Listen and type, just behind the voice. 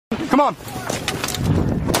on.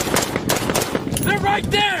 They're right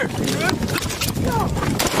there.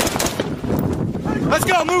 Let's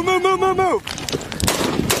go. Move.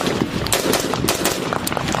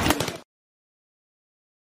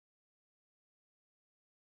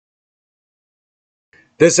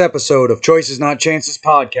 This episode of Choices Not Chances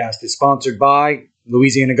podcast is sponsored by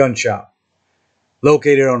Louisiana Gun Shop,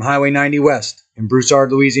 located on Highway 90 West in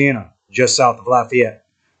Broussard, Louisiana, just south of Lafayette.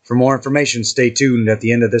 For more information, stay tuned at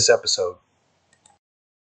the end of this episode.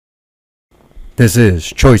 This is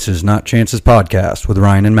Choices Not Chances podcast with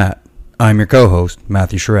Ryan and Matt. I'm your co-host,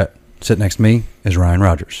 Matthew Charette. Sitting next to me is Ryan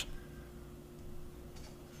Rogers.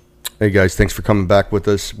 Hey guys, thanks for coming back with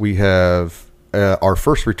us. We have our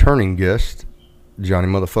first returning guest, Johnny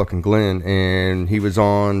motherfucking Glenn, and he was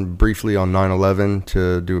on briefly on 9/11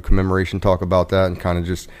 to do a commemoration talk about that and kind of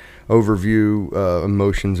just overview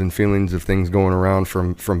emotions and feelings of things going around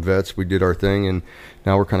from vets. We did our thing, and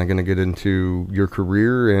now we're kind of going to get into your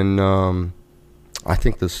career, and I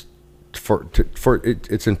think this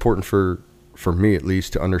it's important for me at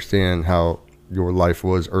least to understand how your life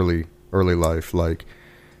was early life, like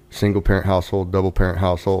single parent household, double parent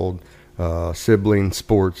household, siblings,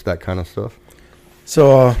 sports, that kind of stuff.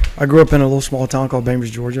 So I grew up in a little small town called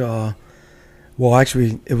Bainbridge, Georgia. Well,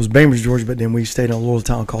 actually, it was Bainbridge, Georgia, but then we stayed in a little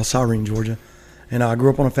town called Cyrene, Georgia. And I grew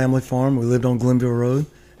up on a family farm. We lived on Glenville Road.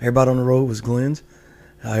 Everybody on the road was Glenn's.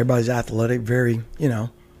 Everybody's athletic, very,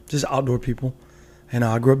 just outdoor people. And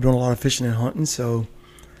I grew up doing a lot of fishing and hunting. So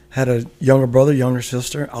had a younger brother, younger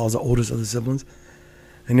sister. I was the oldest of the siblings.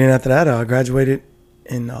 And then after that, I graduated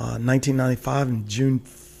in 1995 on June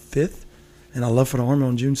 5th. And I left for the Army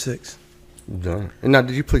on June 6th. Done. And now,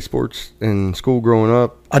 did you play sports in school growing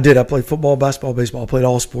up? I did. I played football, basketball, baseball. I played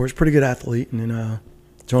all sports. Pretty good athlete. And then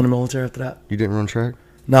joined the military after that. You didn't run track?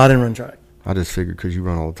 No, I didn't run track. I just figured because you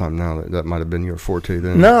run all the time now that might have been your forte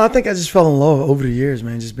then. No, I think I just fell in love over the years,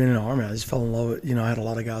 man. Just being in the Army, I just fell in love with, I had a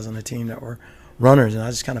lot of guys on the team that were runners, and I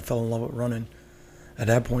just kind of fell in love with running at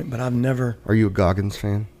that point. But I've never. Are you a Goggins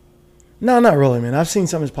fan? No, not really, man. I've seen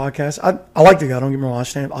some of his podcasts. I like the guy. Don't get me wrong.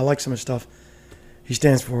 I like some of the stuff he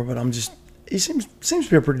stands for, but I'm just. He seems to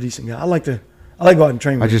be a pretty decent guy. I like to go out and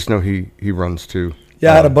train with him. I just know he runs too.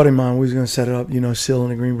 Yeah, I had a buddy of mine. We was going to set it up, Seal in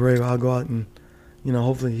the Green Beret. I'll go out and,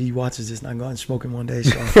 hopefully he watches this and I go out and smoke him one day.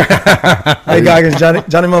 So, hey, Goggins, Johnny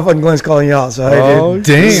motherfucking Glenn's calling you out. So, hey, dude,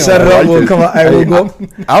 damn. Set it up. We'll come out. Hey, we'll go up.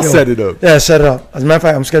 I'll set it up. Yeah, set it up. As a matter of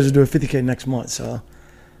fact, I'm scheduled to do a 50K next month. So,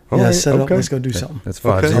 set it up. Let's go do something. That's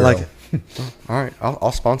 5-0. I like it. All right,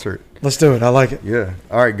 I'll sponsor it. Let's do it. I like it. Yeah.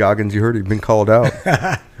 All right, Goggins, you heard he's been called out.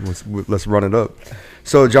 Let's run it up.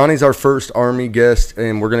 So Johnny's our first Army guest,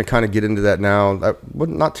 and we're going to kind of get into that now.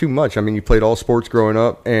 Not too much. I mean, you played all sports growing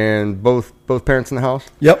up, and both parents in the house?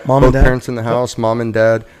 Yep, mom and dad. Both parents in the house, mom and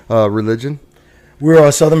dad. Religion? We're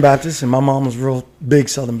a Southern Baptist, and my mom was real big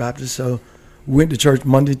Southern Baptist, so we went to church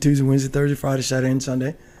Monday, Tuesday, Wednesday, Thursday, Friday, Saturday, and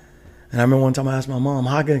Sunday. And I remember one time I asked my mom,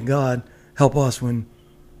 how can God help us when,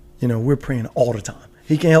 we're praying all the time?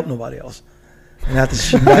 He can't help nobody else. And after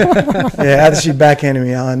she backhanded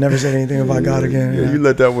me, I never said anything about God again. Yeah, you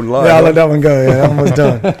let that one lie. Yeah, I let that one go. Yeah, I'm almost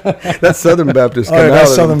done. That's Southern Baptist. Oh, yeah,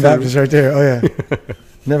 that's Southern Baptist right there. Oh, yeah.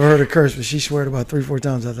 Never heard a curse, but she swore it about 3-4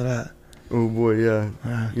 times after that. Oh, boy, yeah.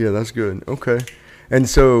 Yeah, that's good. Okay. And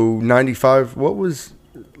so, 95, what was,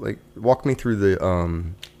 walk me through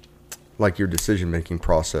the, your decision-making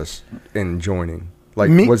process in joining.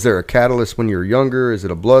 Was there a catalyst when you were younger? Is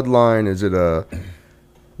it a bloodline? Is it a...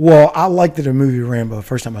 Well, I liked the movie Rambo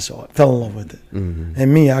first time I saw it. Fell in love with it. Mm-hmm.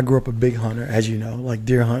 And me, I grew up a big hunter, as you know, like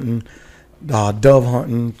deer hunting, dove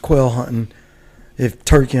hunting, quail hunting,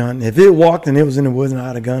 turkey hunting. If it walked and it was in the woods and I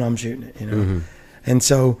had a gun, I'm shooting it, Mm-hmm. And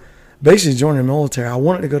so basically joining the military, I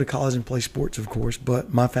wanted to go to college and play sports, of course,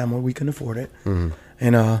 but my family, we couldn't afford it. Mm-hmm.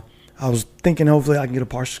 And I was thinking hopefully I can get a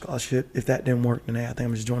partial scholarship. If that didn't work, then I think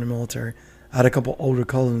I'm just joining the military. I had a couple older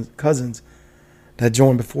cousins that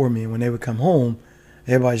joined before me, and when they would come home,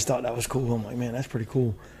 everybody just thought that was cool. I'm like, man, that's pretty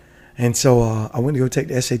cool. And so I went to go take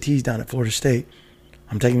the SATs down at Florida State.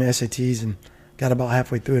 I'm taking the SATs and got about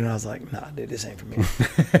halfway through it, and I was like, nah, dude, this ain't for me.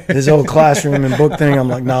 This whole classroom and book thing, I'm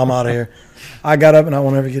like, nah, I'm out of here. I got up, and I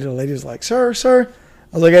won't ever get it. The lady was like, sir. I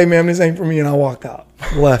was like, hey, ma'am, this ain't for me, and I walked out,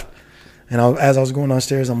 left. And as I was going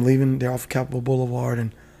downstairs, I'm leaving there off of Capitol Boulevard,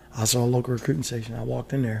 and I saw a local recruiting station. I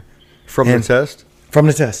walked in there. From the test? From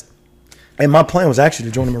the test. And my plan was actually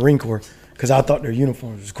to join the Marine Corps because I thought their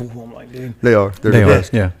uniforms was cool. I'm like, dude. They are. They're the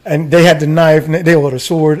best. Yeah. And they had the knife, and they had a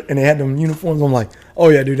sword, and they had them uniforms. I'm like, oh,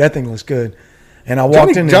 yeah, dude, that thing looks good. And I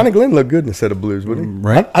walked in there. Johnny Glenn looked good in a set of blues, wouldn't he?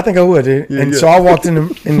 Right? I think I would, dude. Yeah, so I walked in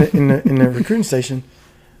the recruiting station.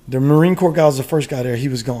 The Marine Corps guy was the first guy there. He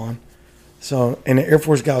was gone. So, and the Air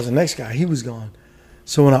Force guy was the next guy. He was gone.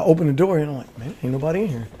 So when I opened the door, I'm like, man, ain't nobody in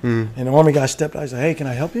here. And the Army guy stepped out. He's like, hey, can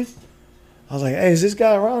I help you? I was like, hey, is this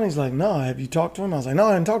guy around? He's like, no, have you talked to him? I was like, no,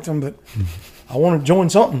 I didn't talk to him, but I want to join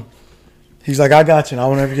something. He's like, I got you, and I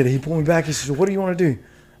won't ever get it. He pulled me back. He said, what do you want to do?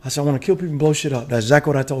 I said, I want to kill people and blow shit up. That's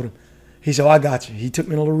exactly what I told him. He said, I got you. He took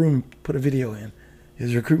me in a little room, put a video in. It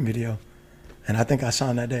was a recruiting video. And I think I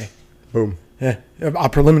signed that day. Boom. Yeah. I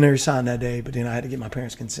preliminary signed that day, but then I had to get my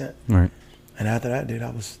parents' consent. Right. And after that, dude, I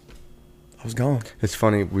was gone. It's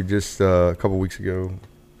funny. We just a couple weeks ago,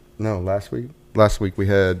 no, last week we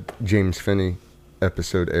had James Finney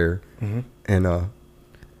episode air, and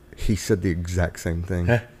he said the exact same thing.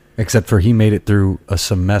 Yeah. Except for he made it through a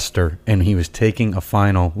semester, and he was taking a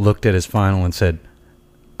final, looked at his final, and said,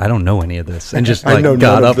 I don't know any of this. And just like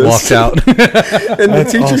got up, walked out. And the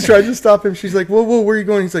teacher tried to stop him. She's like, whoa, where are you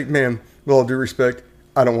going? He's like, ma'am, with all due respect,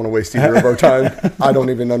 I don't want to waste either of our time. I don't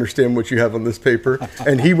even understand what you have on this paper.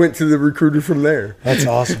 And he went to the recruiter from there. That's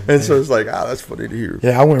awesome. And so it's like, that's funny to hear.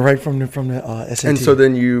 Yeah, I went right from the SAT. And so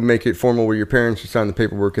then you make it formal with your parents, you sign the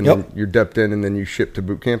paperwork, and then you're depped in, and then you ship to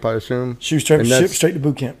boot camp, I assume? Shoot straight to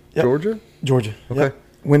boot camp. Yep. Georgia? Okay. Yep.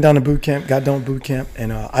 Went down to boot camp, got done with boot camp,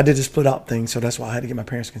 and I did a split out thing, so that's why I had to get my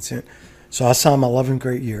parents' consent. So I signed my 11th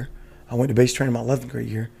grade year. I went to base training my 11th grade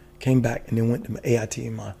year, came back, and then went to my AIT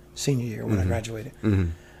in my senior year when I graduated.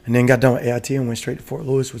 And then got done with AIT and went straight to Fort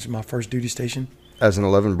Lewis, which is my first duty station. As an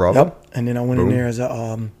 11 Bravo? Yep. And then I went in there as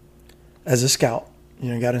a scout.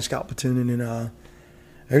 Got in scout platoon, and then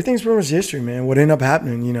everything's pretty much history, man. What ended up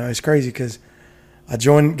happening, it's crazy because I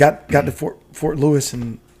got to Fort Lewis,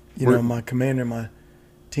 and my commander, my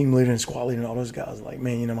team leader and squad leader and all those guys, like,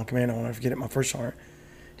 man, my commander, I won't ever forget it, my first sergeant.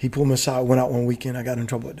 He pulled me aside, went out one weekend, I got in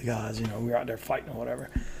trouble with the guys, we were out there fighting or whatever.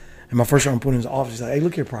 And my first sergeant put in his office, he's like, hey,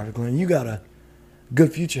 look here, Private Glenn, you got a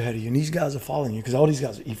good future ahead of you, and these guys are following you, because all these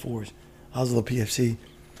guys are E4s. I was a little PFC.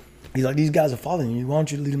 He's like, these guys are following you, why don't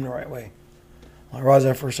you lead them the right way? I'm like, Roger,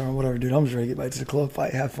 that first sergeant, whatever, dude, I'm just ready to get back to the club,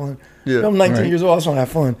 fight, have fun. Yeah. I'm 19 years old, I just want to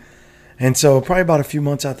have fun. And so probably about a few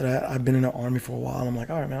months after that, I've been in the Army for a while, and I'm like,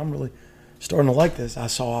 all right, man, I'm really starting to like this. I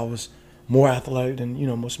saw I was more athletic than,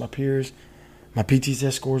 most of my peers. My PT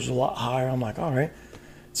test scores were a lot higher. I'm like, all right.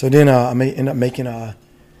 So then I end up making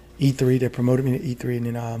E3. They promoted me to E3, and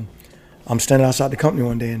then I'm standing outside the company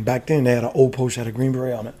one day, and back then they had an old post that had a green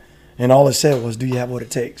beret on it, and all it said was, do you have what it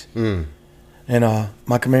takes? And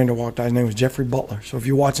my commander walked out. His name was Jeffrey Butler. So if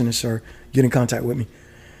you're watching this, sir, get in contact with me,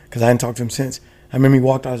 because I hadn't talked to him since. I remember he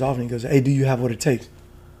walked out his office, and he goes, hey, do you have what it takes?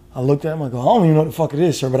 I looked at him, I go, I don't even know what the fuck it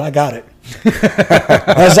is, sir, but I got it.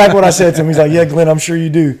 That's exactly what I said to him. He's like, yeah, Glenn, I'm sure you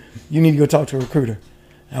do. You need to go talk to a recruiter.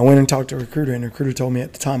 And I went and talked to a recruiter, and the recruiter told me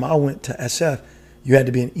at the time I went to SF, you had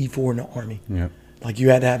to be an E4 in the Army. Yeah. Like you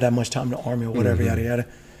had to have that much time in the Army or whatever, yada, yada.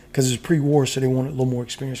 Because it was pre-war, so they wanted a little more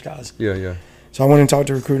experienced guys. Yeah. So I went and talked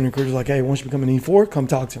to a recruiter, and the recruiter's like, hey, once you become an E4, come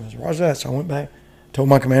talk to him. I said, Roger that. So I went back, told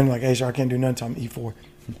my commander, like, hey, sir, I can't do nothing until I'm E4.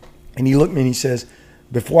 And he looked at me and he says,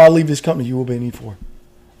 before I leave this company, you will be an E4.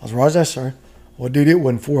 I was, Roger that, sir. Well, dude, it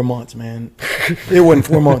wasn't 4 months, man. It wasn't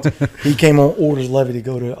 4 months. He came on orders levy to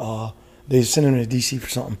go to, they sent him to D.C. for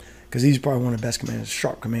something, because he's probably one of the best commanders,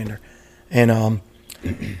 sharp commander. And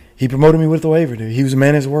he promoted me with the waiver, dude. He was a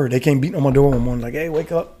man of his word. They came beating on my door one morning, like, hey,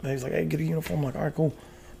 wake up. And he's like, hey, get a uniform. I'm like, all right, cool.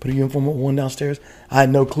 Put a uniform on downstairs. I had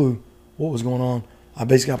no clue what was going on. I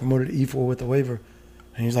basically got promoted to E4 with the waiver.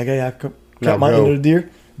 And he's like, hey, I cut my end of the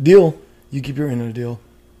deal. You keep your end of the deal.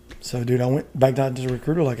 So, dude, I went back down to the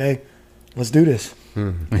recruiter like, hey, let's do this.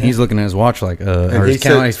 And he's looking at his watch like, or he his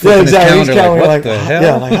calendar. He's yeah, flipping exactly. his He's calendar counting like, what the hell?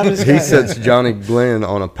 Yeah, like, how does this guy, He sets Johnny Glenn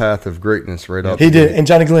on a path of greatness right up. He did, and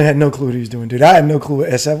Johnny Glenn had no clue what he was doing, dude. I had no clue what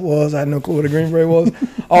SF was. I had no clue what a Green Beret was.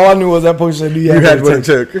 All I knew was that post said, you had what it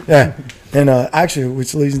took. Yeah. And actually,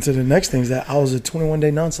 which leads into the next thing, is that I was a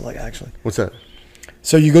 21-day non-select, actually. What's that?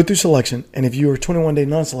 So you go through selection, and if you were 21-day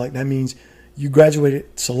non-select, that means you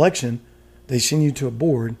graduated selection, they send you to a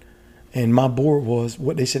board, and my board was,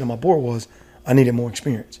 what they said on my board was, I needed more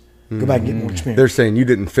experience. Go back and get more experience. They're saying you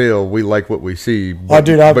didn't fail. We like what we see. But,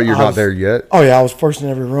 but you're not there yet. Oh, yeah. I was first in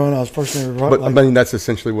every run. But, like, I mean, that's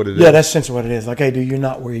essentially what it is. Yeah, that's essentially what it is. Like, hey, dude, you're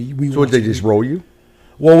not where we want you. So would they just roll you?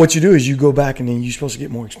 Well, what you do is you go back and then you're supposed to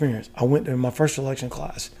get more experience. I went to my first selection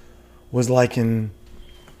class was like in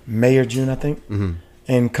May or June, I think. Mm-hmm.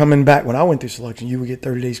 And coming back, when I went through selection, you would get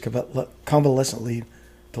 30 days convalescent leave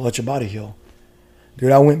to let your body heal.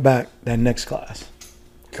 Dude, I went back that next class.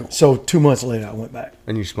 Cool. So 2 months later, I went back.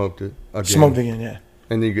 And you smoked it again? Smoked again, yeah.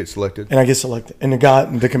 And then you get selected? And I get selected. And the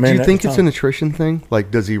commander. Do you think it's an attrition thing?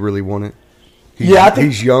 Like, does he really want it? I think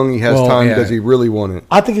he's young. He has time. Yeah. Does he really want it?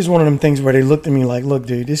 I think it's one of them things where they looked at me like, look,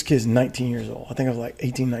 dude, this kid's 19 years old. I think I was like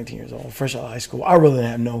 18, 19 years old, fresh out of high school. I really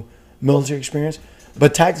didn't have no military experience.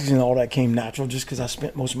 But tactics and all that came natural just because I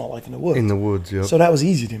spent most of my life in the woods. In the woods, yeah. So that was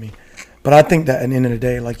easy to me. But I think that at the end of the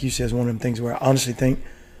day, like you said, is one of them things where I honestly think,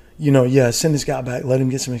 send this guy back, let him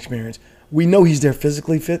get some experience. We know he's there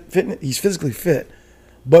physically fit. He's physically fit,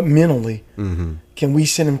 but mentally, can we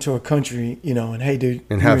send him to a country, and hey, dude,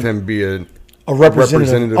 and have him be a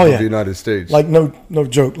representative of the United States? Like no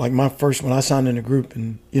joke. Like my first, when I signed in a group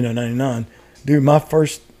in '99, dude, my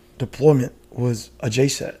first deployment was a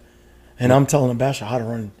JSET, and I'm telling Basha how to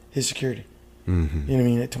run his security. You know what I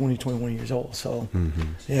mean? At 20, 21 years old. So,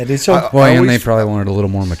 yeah, dude. So, and they probably wanted a little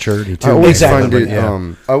more maturity too. I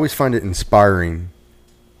always find it inspiring.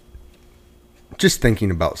 Just thinking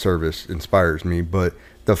about service inspires me, but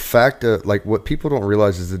the fact that, like, what people don't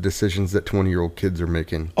realize is the decisions that 20-year-old kids are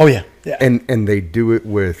making. Oh yeah. And they do it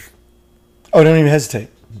with. Oh, don't even hesitate,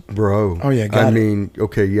 bro. Oh yeah. I mean,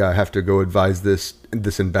 okay, yeah, I have to go advise this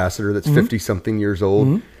ambassador that's 50-something years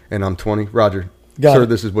old, and I'm 20. Roger. Sir,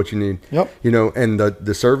 this is what you need. Yep. And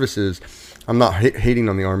the services, I'm not hating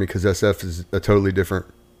on the Army because SF is a totally different,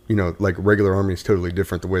 like regular Army is totally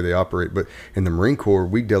different the way they operate. But in the Marine Corps,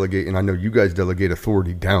 we delegate, and I know you guys delegate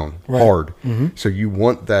authority down hard. So you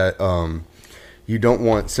want that, you don't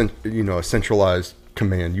want, a centralized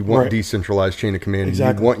command. You want decentralized chain of command.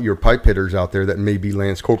 Exactly. You want your pipe hitters out there that may be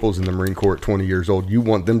Lance Corporals in the Marine Corps at 20 years old. You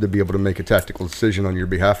want them to be able to make a tactical decision on your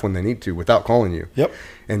behalf when they need to without calling you. Yep.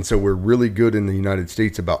 And so we're really good in the United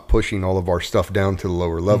States about pushing all of our stuff down to the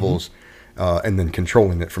lower levels and then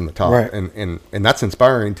controlling it from the top. Right. And that's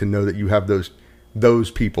inspiring to know that you have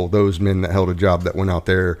those people, those men that held a job that went out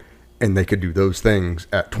there and they could do those things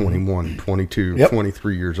at 21, 22,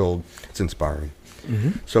 23 years old. It's inspiring.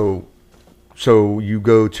 So you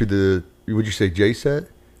go to the, would you say JSET?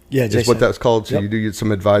 Yeah, JSET. Is what that's called. So you do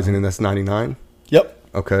some advising, and that's 99? Yep.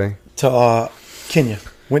 Okay. To Kenya.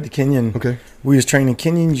 Went to Kenya. And okay. We was training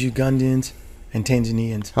Kenyans, Ugandans, and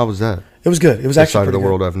Tanzanians. How was that? It was good. It was actually side of the good.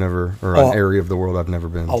 world I've never, or an area of the world I've never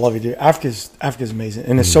been. I love it, dude. Africa's amazing,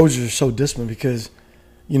 and the soldiers are so disciplined because,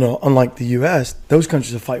 unlike the U.S., those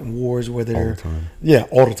countries are fighting wars where they're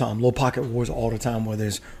all the time, low pocket wars all the time, where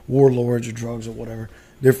there's warlords or drugs or whatever.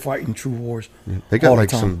 They're fighting true wars. They got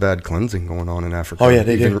like some bad cleansing going on in Africa. Oh yeah,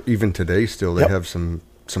 they do. Even today, still they have some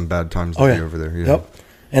bad times to be over there. Yeah. Yep.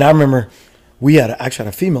 And I remember we actually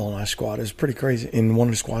had a female in our squad. It was pretty crazy. In one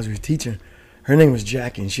of the squads we were teaching, her name was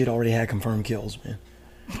Jackie, and she had already had confirmed kills, man.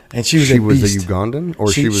 And she was a Ugandan,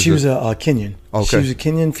 or she was a Kenyan. Okay. She was a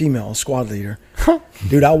Kenyan female squad leader.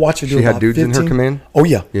 Dude, I watched her do she about had dudes 15, in her command. Oh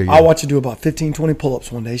yeah. Yeah. I watched her do about 15, 20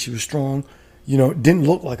 pull-ups one day. She was strong. Didn't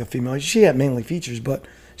look like a female. She had manly features, but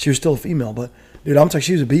she was still a female. But dude, I'm talking,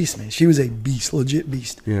 she was a beast, man. She was a beast, legit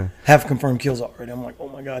beast. Yeah. Have confirmed kills already. I'm like, oh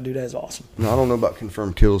my god, dude, that is awesome. No, I don't know about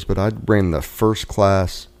confirmed kills, but I ran the first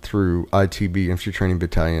class through ITB, Infantry Training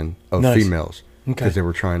Battalion, of females because they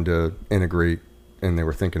were trying to integrate. And they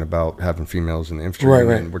were thinking about having females in the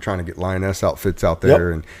infantry. And we're trying to get Lioness outfits out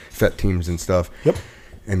there and FET teams and stuff. Yep.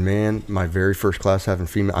 And man, my very first class having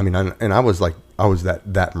female. I mean, I was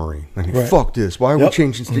that Marine. I mean, fuck this. Why are we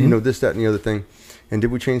changing? This, that, and the other thing. And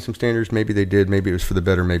did we change some standards? Maybe they did. Maybe it was for the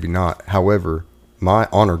better. Maybe not. However, my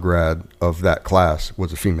honor grad of that class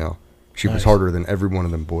was a female. She was harder than every one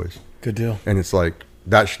of them boys. Good deal. And it's like,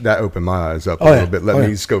 that opened my eyes up a little bit. Let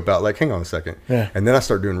me scope out, like, hang on a second. Yeah. And then I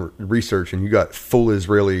started doing research, and you got full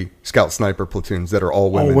Israeli scout sniper platoons that are all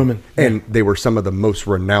women. All women. And they were some of the most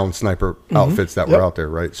renowned sniper outfits that were out there,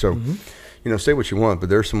 right? So, say what you want, but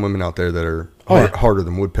there's some women out there that are harder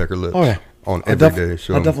than woodpecker lips on every day.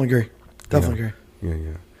 So I definitely agree. Agree.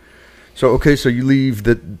 Yeah. So, okay, so you leave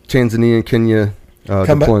the Tanzania and Kenya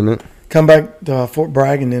deployment. Come back to Fort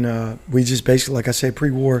Bragg, and then we just basically, like I said,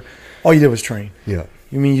 pre-war, all you did was train. Yeah.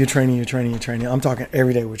 You mean you're training. I'm talking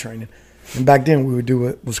every day we're training. And back then we would do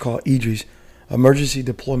what was called EDRES, Emergency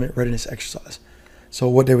Deployment Readiness Exercise. So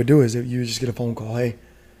what they would do is you would just get a phone call, hey,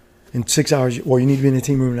 in 6 hours, or you need to be in the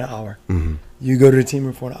team room in an hour. You go to the team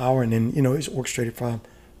room for an hour, and then, it's orchestrated from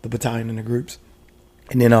the battalion and the groups.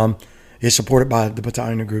 And then it's supported by the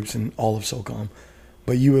battalion and groups and all of SOCOM.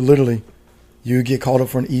 But you would get called up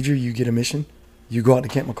for an EDRE, you get a mission, you go out to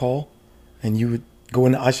Camp McCall, and you would go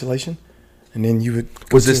into isolation. And then you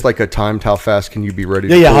would. Was this like a timed? How fast can you be ready?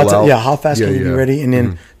 How fast can you be ready? And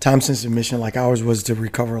then time sensitive mission, like ours was to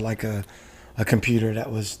recover like a computer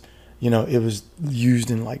that was, it was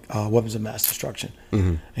used in like weapons of mass destruction.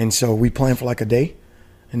 And so we planned for like a day,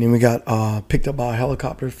 and then we got picked up by a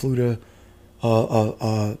helicopter, flew to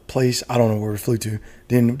a place I don't know where we flew to.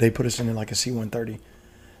 Then they put us in like a C-130,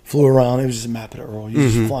 flew around. It was just a map of the world. You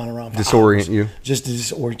just flying around, for hours, just to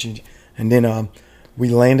disorient you. And then we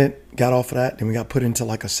landed, got off of that, then we got put into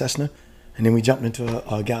like a Cessna, and then we jumped into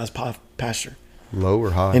a guy's pasture. Low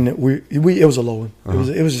or high? And it was a low one.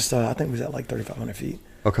 It was just I think it was at like 3,500 feet.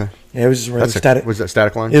 Okay. Yeah, it was just regular static. Was that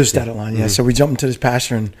static line? It was static line. Yeah. So we jumped into this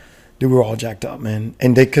pasture, and dude, we were all jacked up, man.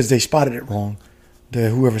 And because they spotted it wrong.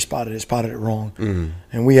 Whoever spotted it wrong.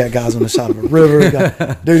 And we had guys on the side of a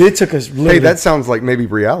river. Dude, it took us literally. Hey, that sounds like maybe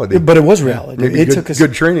reality. But it was reality. Maybe It took us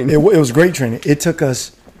good training. It was great training. It took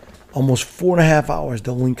us almost 4.5 hours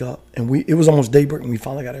to link up. And it was almost daybreak, and we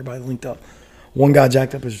finally got everybody linked up. One guy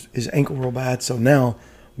jacked up his ankle real bad. So now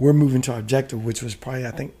we're moving to our objective, which was probably,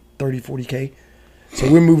 I think, 30, 40K. So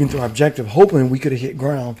we're moving to our objective, hoping we could have hit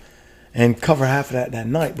ground and cover half of that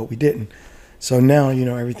night, but we didn't. So now,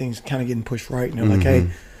 everything's kind of getting pushed right. And they're like,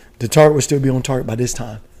 hey, the target will still be on target by this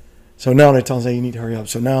time. So now they're telling us, hey, you need to hurry up.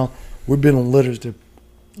 So now we're building litters to,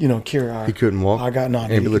 carry our. He couldn't walk? I got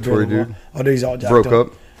not ambulatory dude? Oh, he's all jacked Broke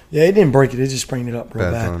up? Yeah, it didn't break it. It just sprained it up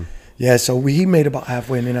real bad. Time. Yeah, so he made about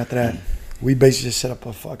halfway, and then after that, we basically just set up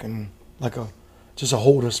a fucking, just a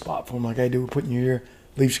holder spot for him. Like, hey, dude, we're putting you here.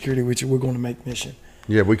 Leave security with you. We're going to make mission.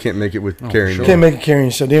 Yeah, we can't make it with carrying. Sure. Can't make it carrying.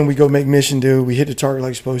 So then we go make mission, dude. We hit the target like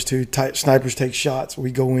we're supposed to. Snipers take shots.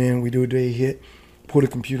 We go in. We do a day hit. Pull the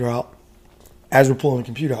computer out. As we're pulling the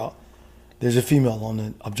computer out, there's a female on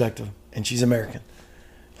the objective, and she's American.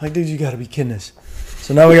 Like, dude, you got to be kidding us.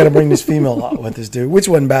 So now we got to bring this female out with this dude, which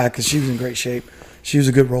wasn't bad because she was in great shape. She was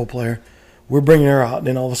a good role player. We're bringing her out, and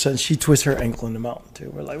then all of a sudden she twists her ankle in the mountain too.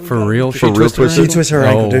 We're like, for real? She twists her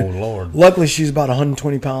ankle, dude. Oh, Lord. Luckily, she's about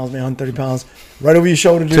 120 pounds, man, 130 pounds. Right over your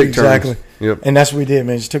shoulder, dude. Take exactly. turns. Yep. And that's what we did,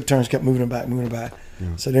 man. Just took turns, kept moving her back.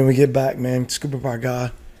 Yeah. So then we get back, man, scoop up our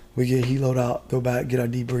guy. We get heloed out, go back, get our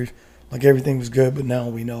debrief. Like, everything was good, but now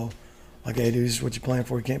we know, like, hey, dude, this is what you're playing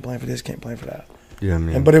for. You can't plan for this, can't plan for that. Yeah,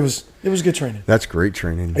 man. But it was good training. That's great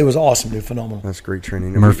training. It was awesome, dude. Phenomenal. That's great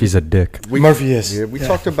training. Murphy's a dick. Murphy is. Yeah, we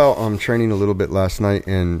talked about training a little bit last night,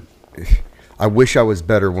 and I wish I was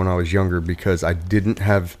better when I was younger because I didn't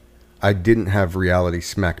have reality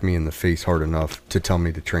smack me in the face hard enough to tell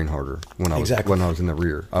me to train harder when I was in the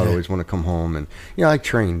rear. I'd always want to come home and I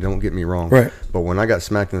trained, don't get me wrong. Right. But when I got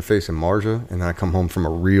smacked in the face in Marja and I come home from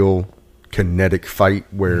a real kinetic fight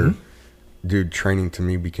where dude, training to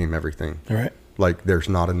me became everything. All right. Like, there's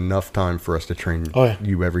not enough time for us to train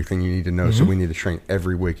you everything you need to know. So we need to train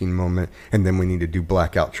every waking moment, and then we need to do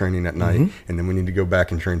blackout training at night, and then we need to go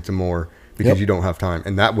back and train some more because you don't have time.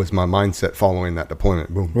 And that was my mindset following that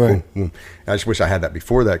deployment. Boom, boom, boom. I just wish I had that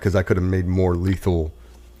before that because I could have made more lethal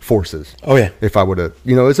forces. Oh, yeah. If I would have,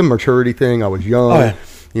 it's a maturity thing. I was young,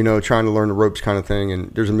 trying to learn the ropes kind of thing, and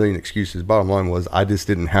there's a million excuses. Bottom line was I just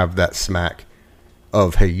didn't have that smack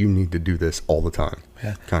of, hey, you need to do this all the time,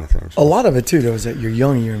 kind of thing. So. A lot of it, too, though, is that you're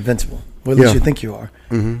young and you're invincible. Well, at least you think you are.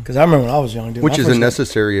 Because I remember when I was young. Dude, which is a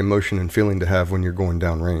necessary emotion and feeling to have when you're going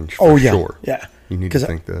down range, sure. Yeah. You need to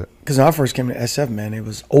think that. Because when I first came to SF, man, it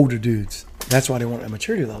was older dudes. That's why they want a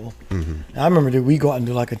maturity level. And I remember, dude, we go out and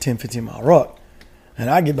do like a 10, 15-mile ruck. And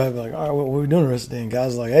I get back like, all right, what are we doing the rest of the day? And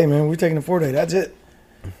guys are like, hey, man, we're taking a 4-day. That's it.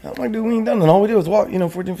 I'm like, dude, we ain't done nothing. All we do is walk, 14,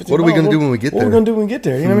 15 miles. What are we going to do when we get there? What are we going to do when we get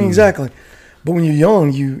there? You know what I mean? Exactly. But when you're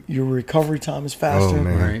young, your recovery time is faster. Oh,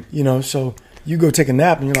 man. Right. So you go take a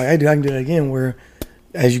nap and you're like, hey, dude, I can do that again. Where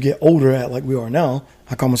as you get older at like we are now,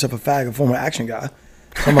 I call myself a fag, a former action guy.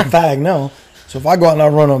 So I'm a fag now. So if I go out and I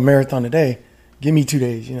run a marathon today, give me 2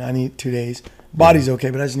 days. I need 2 days. Body's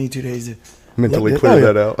okay, but I just need 2 days to mentally clear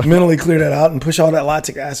that out. Mentally clear that out and push all that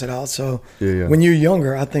lactic acid out. So when you're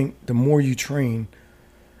younger, I think the more you train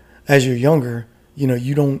as you're younger, you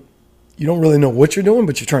don't really know what you're doing,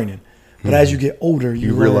 but you're training. But as you get older,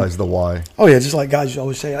 you realize the why. Oh, yeah. Just like guys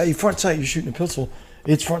always say, hey, front sight, you're shooting a pistol.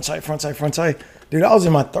 It's front sight, front sight, front sight. Dude, I was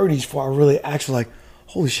in my 30s before I really actually like,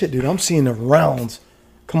 holy shit, dude, I'm seeing the rounds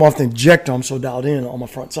come off the injector. I'm so dialed in on my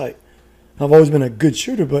front sight. I've always been a good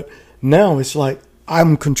shooter, but now it's like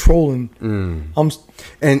I'm controlling.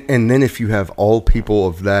 And then if you have all people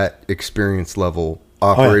of that experience level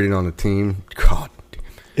operating on a team, God damn.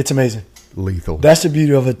 It's amazing. Lethal. That's the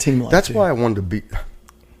beauty of a team like That's why I wanted to be...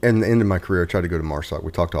 In the end of my career, I tried to go to MARSOC.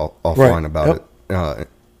 We talked offline about it.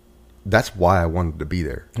 That's why I wanted to be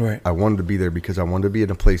there. Right. I wanted to be there because I wanted to be in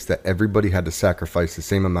a place that everybody had to sacrifice the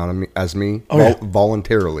same amount as me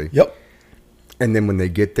voluntarily. Yep. And then when they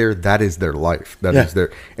get there, that is their life. That is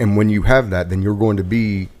their. And when you have that, then you're going to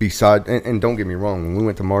be beside. And don't get me wrong. When we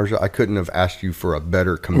went to Marja, I couldn't have asked you for a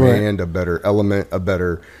better command, a better element, a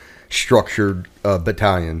better structured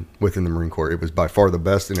battalion within the Marine Corps. It was by far the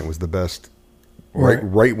best, and it was the best.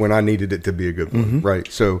 Right when I needed it to be a good one. Right.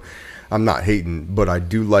 So I'm not hating, but I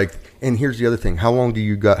do like, and here's the other thing. How long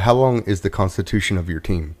is the constitution of your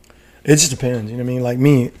team? It just depends. You know what I mean? Like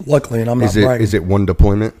me, luckily, and I'm not bragging. Is it one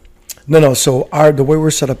deployment? No. So the way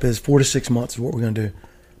we're set up is 4 to 6 months is what we're going to do,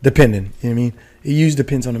 depending. You know what I mean? It usually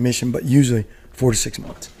depends on the mission, but usually 4 to 6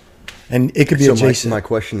 months. And it could be adjacent. My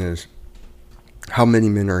question is, how many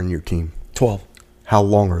men are in your team? 12 How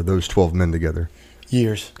long are those 12 men together?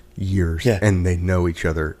 years. Yeah. And they know each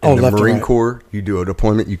other. In the left and Marine right. Corps, you do a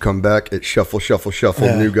deployment, you come back, it's shuffle,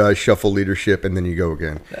 Yeah. new guys, shuffle leadership, and then you go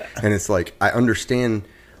again. And it's like, I understand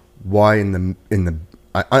why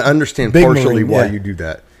I understand Big partially Marine, why yeah. you do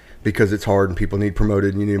that. Because it's hard and people need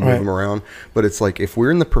promoted and you need to move Right. them around. But it's like, if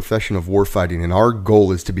we're in the profession of warfighting and our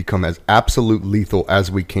goal is to become as absolute lethal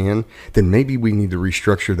as we can, then maybe we need to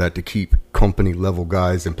restructure that to keep company level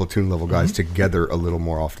guys and platoon level guys together a little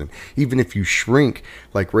more often. Even if you shrink,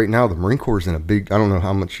 like right now, the Marine Corps is in a big, I don't know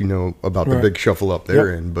how much you know about the Right. big shuffle up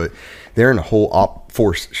there in, but they're in a whole op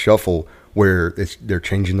force shuffle where they're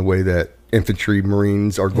changing the way that infantry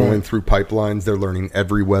Marines are going through pipelines. They're learning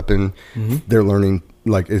every weapon. They're learning,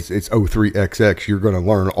 like, it's O3XX. You're going to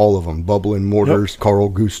learn all of them. Bubbling mortars, Carl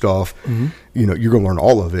Gustav. You know, you're going to learn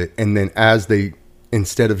all of it. And then as they,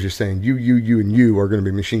 instead of just saying you, and you are going to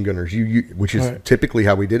be machine gunners, you, which is typically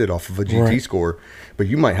how we did it off of a GT score. But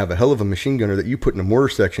you might have a hell of a machine gunner that you put in a mortar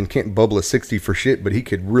section, can't bubble a 60 for shit, but he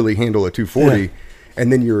could really handle a 240. And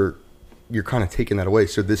then you're kind of taking that away.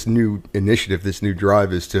 So this new initiative, this new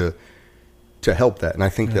drive is to help that. And I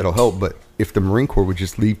think that'll help. But if the Marine Corps would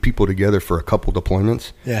just leave people together for a couple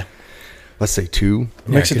deployments, let's say 2.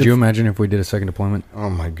 Yeah, could you imagine if we did a second deployment? Oh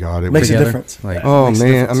my God. It Makes would, a difference. Like, oh Makes a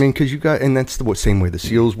man. difference. I mean, cause you got, and that's the same way the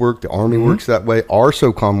SEALs work. The Army works that way. Our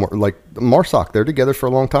SOCOM, like MARSOC, they're together for a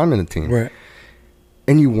long time in a team. Right.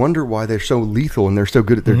 And you wonder why they're so lethal and they're so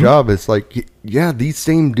good at their job. It's like, yeah, these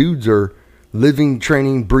same dudes are living,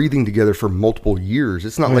 training, breathing together for multiple years.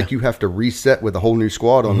 It's not like you have to reset with a whole new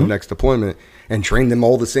squad on the next deployment and train them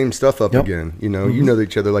all the stuff up again. You know, you know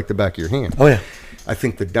each other like the back of your hand. Oh, yeah. I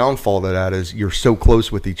think the downfall of that is you're so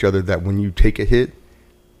close with each other that when you take a hit,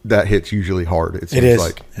 that hit's usually hard. It seems is.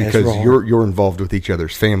 like, It's because real hard. you're involved with each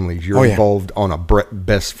other's families. You're Oh, yeah. involved on a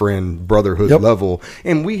best friend brotherhood level,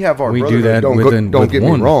 and we have our We do brotherhood. that Don't with get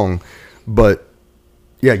one. me wrong, but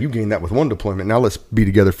yeah, you gained that with one deployment. Now let's be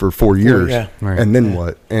together for 4 years, yeah. Right. and then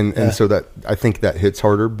what? And so that, I think that hits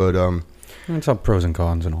harder, but it's all pros and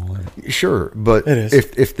cons and all that. sure. But It is.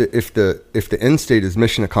 if the end state is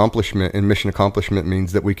mission accomplishment, and mission accomplishment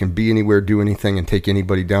means that we can be anywhere, do anything, and take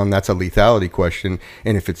anybody down, that's a lethality question.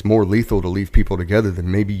 And if it's more lethal to leave people together,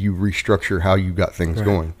 then maybe you restructure how you got things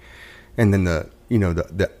going. And then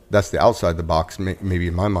that's the outside the box, maybe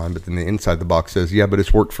in my mind, but then the inside the box says, yeah, but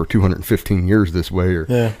it's worked for 215 years this way,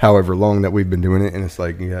 or however long that we've been doing it. And it's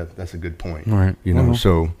like, yeah, that's a good point. Right. You know,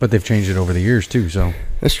 so But they've changed it over the years too, so.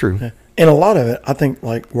 that's true. Yeah. And a lot of it, I think,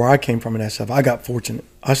 like where I came from in SF, I got fortunate.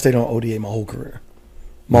 I stayed on ODA my whole career.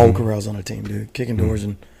 My whole career I was on a team, dude, kicking doors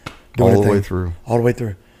and doing All the thing. way through. All the way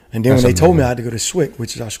through. And then That's when they told me amazing. I had to go to SWIC,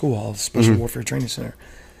 which is our school hall, Special Warfare Training Center,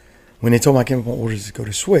 when they told me I came up on orders to go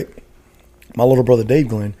to SWIC, my little brother Dave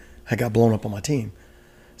Glenn had got blown up on my team.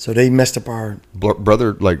 So they messed up our...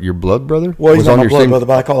 Brother, like your blood brother? Well, he's Was not on my your blood same- brother,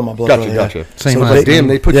 but I call him my blood brother. Gotcha. Yeah. Same So last they- name. Damn,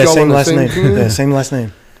 they put y'all same on the last same name. team? Yeah, same last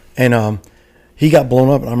name. And he got blown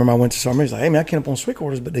up, and I remember I went to Sergeant Major. He's like, hey, man, I came up on SWIC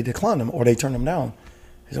orders, but they declined them, or they turned them down.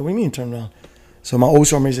 He said, what do you mean turn them down? So my old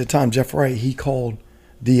Sergeant Major at the time, Jeff Wright, he called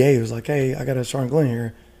DA. He was like, hey, I got a Sergeant Glenn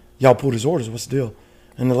here. Y'all pulled his orders. What's the deal?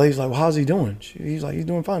 And the lady's like, well, how's he doing? He's like, he's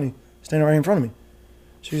doing fine. He's standing right in front of me.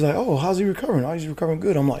 She's like, oh, how's he recovering? Oh, he's recovering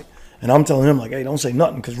good. I'm like, and I'm telling him, like, hey, don't say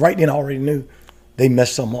nothing, because right then I already knew they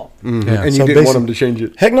messed something up. Yeah. And So you didn't want basi- them to change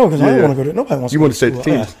it. Heck no, because I Yeah, didn't yeah. want to go to. Nobody wants. You to want go to stay at the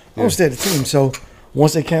school. team. I want to stay at the team. So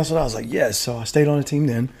once they canceled, I was like, yes. So I stayed on the team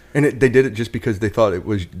then. And they did it just because they thought you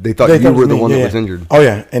They were thought it the was me, one yeah. that was injured. Oh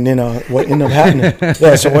yeah, and then what ended up happening?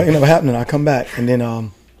 So what ended up happening? I come back, and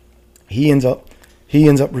then he ends up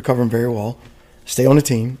recovering very well. Stay on the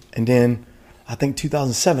team, and then I think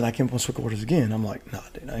 2007 I came up on SWIC orders again. I'm like, nah,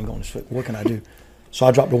 dude, I ain't going to SWIC. What can I do? So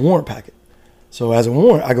I dropped the warrant packet. So as a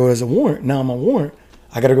warrant, I go as a warrant. Now I'm a warrant.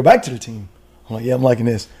 I got to go back to the team. I'm like, yeah, I'm liking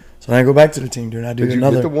this. So then I go back to the team, dude. I do Did you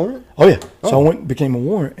another. get the warrant? Oh yeah. So I became a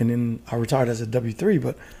warrant, and then I retired as a W3.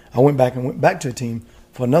 But I went back to the team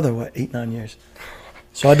for another 8-9 years.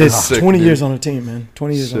 So I did Sick, 20 dude. years on the team, man.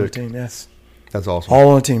 20 years on the Sick. team. Yes. That's awesome. All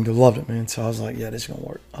on the team. They loved it, man. So I was like, yeah, this is gonna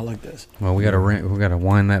work. I like this. Well, we gotta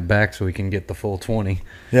wind that back so we can get the full 20.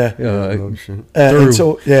 Yeah. Oh, shit. Through. And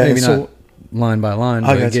so yeah. Maybe and so, not line by line,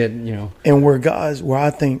 I but got you. get and where I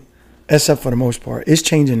think SF for the most part it's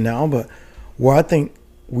changing now, but where I think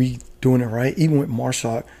we doing it right, even with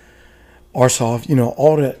MARSOC, RSOF,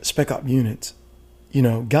 all the spec op units,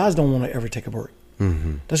 guys don't want to ever take a break.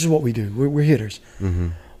 Mm-hmm. That's just what we do. We're hitters.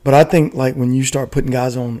 But I think like when you start putting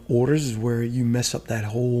guys on orders is where you mess up that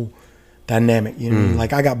whole dynamic. You know what I mean?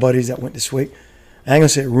 Like, I got buddies that went to SWIC. I ain't gonna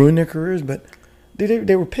say it ruined their careers, but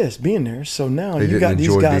they were pissed being there. So now you got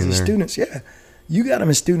these guys as students. Yeah, you got them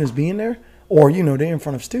as students being there, or they're in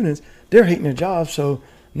front of students. They're hating their jobs. So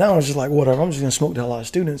now it's just like, whatever. I'm just gonna smoke the hell out of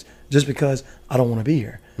students just because I don't want to be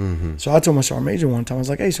here. So I told my sergeant major one time, I was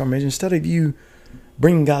like, hey, sergeant major, instead of you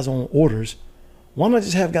bringing guys on orders, why not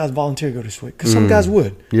just have guys volunteer to go to SWIC? Because some guys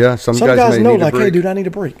would. Yeah, some guys may know, need like, a break. hey, dude, I need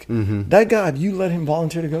a break. That guy, if you let him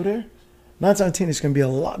volunteer to go there, 9 times out of 10, it's going to be a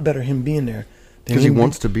lot better him being there. Because he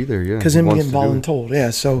wants to be there, yeah. Because him getting voluntold, yeah.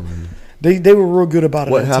 So they were real good about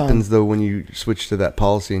it. What happens, though, when you switch to that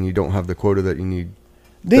policy and you don't have the quota that you need?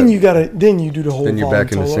 Then you do the whole then you're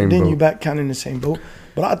back in the same boat. Then you're back kind of in the same boat.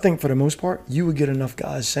 But I think for the most part, you would get enough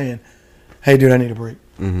guys saying, hey, dude, I need a break.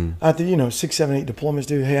 After, 6, 7, 8 deployments,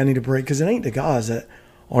 dude, hey, I need a break. Because it ain't the guys that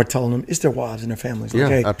are telling them, it's their wives and their families. Like, yeah,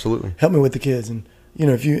 hey, absolutely. Help me with the kids. And,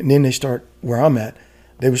 and then they start where I'm at,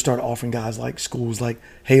 they would start offering guys like schools like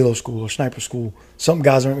Halo School or Sniper School. Some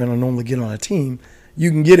guys aren't going to normally get on a team.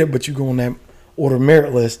 You can get it, but you go on that order of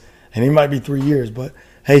merit list, and it might be 3 years. But,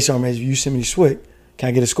 hey, Sergeant Major, if you send me to SWIC, can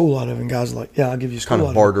I get a school out of it? And guys are like, yeah, I'll give you a school kind out of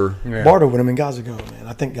of barter. it. Yeah. Barter with them, and guys would go, man.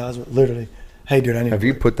 I think guys would literally, hey, dude, I need Have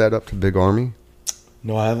you put that up to Big Army?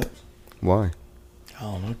 No, I haven't. Why? I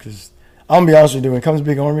don't know, because I'm going to be honest with you. When it comes to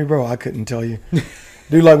Big Army, bro, I couldn't tell you.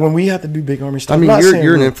 Dude, like when we have to do Big Army stuff. I mean,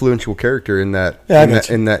 you're an influential character in that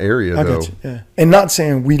in that area, I though. got you, yeah. And not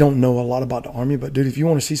saying we don't know a lot about the Army, but dude, if you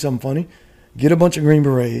want to see something funny, get a bunch of Green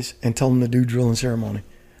Berets and tell them to do drill and ceremony.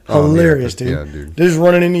 Hilarious, dude. Yeah, dude. They're just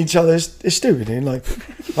running into each other. It's stupid, dude. Like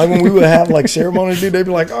when we would have like ceremonies, dude, they'd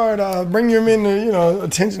be like, all right, bring your men to,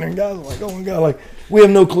 attention. And guys are like, oh my God, like we have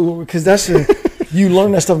no clue because that's you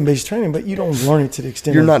learn that stuff in basic training, but you don't learn it to the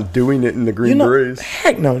extent you're not doing it in the Green Berets.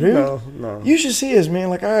 Heck no, dude. No. You should see us, man.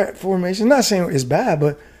 Like, all right, formation. Not saying it's bad,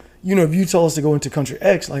 but if you tell us to go into country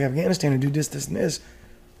X, like Afghanistan, and do this, this, and this,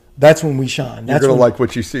 that's when we shine. You're gonna like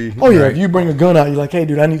what you see. Oh yeah, if you bring a gun out, you're like, hey,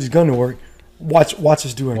 dude, I need this gun to work. Watch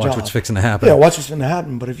us do our job. Watch what's fixing to happen. Yeah, watch what's going to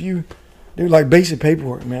happen. But if you do like basic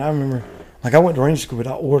paperwork, man, I remember, like I went to Ranger School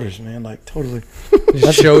without orders, man, like totally.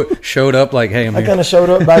 Showed up like, hey, I kind of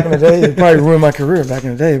showed up back in the day. It probably ruined my career back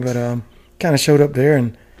in the day, but kind of showed up there,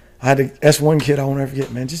 and I had the S1 kid I won't ever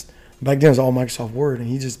forget, man. Just back then it was all Microsoft Word, and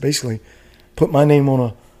he just basically put my name on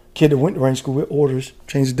a kid that went to Ranger School with orders,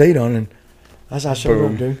 changed the date on, and that's how I showed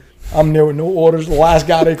up, dude. I'm there with no orders. The last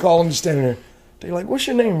guy they called, just standing there. They're like, what's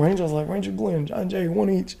your name, Ranger? I was like, Ranger Glenn, John J, one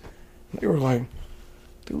each. They were like,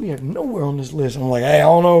 dude, we have nowhere on this list. I'm like, hey, I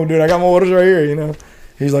don't know, dude. I got my orders right here,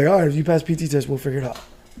 He's like, all right, if you pass PT test, we'll figure it out.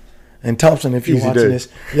 And Thompson, if you're watching this.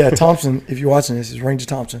 Yeah, Thompson, if you're watching this, is Ranger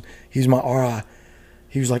Thompson. He's my RI.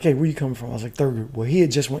 He was like, hey, where you coming from? I was like, 3rd group. Well, he had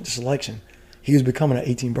just went to selection. He was becoming an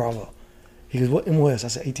 18 Bravo. He goes, what MOS? I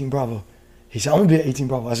said, 18 Bravo. He said, I'm going to be an 18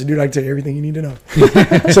 Bravo. I said, dude, I can tell you everything you need to know.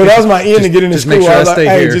 So that was my end to get into school. Make sure I was like,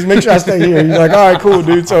 hey, here. just make sure I stay here. He's like, all right, cool,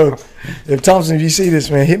 dude. So if Thompson, if you see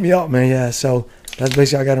this, man, hit me up, man. Yeah, so that's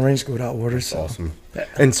basically how I got in Ranger School without orders. So. Awesome.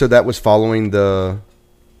 And so that was following the...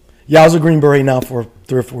 Yeah, I was a Green Beret now for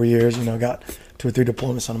 3 or 4 years. Got 2 or 3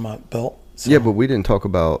 deployments under my belt. So. Yeah, but we didn't talk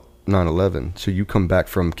about 9/11. So you come back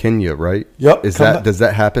from Kenya, right? Yep. Does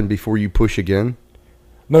that happen before you push again?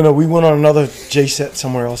 No, we went on another J-set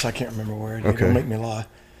somewhere else. I can't remember where. Okay. Don't make me lie.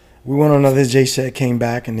 We went on another J-set, came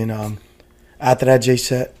back, and then after that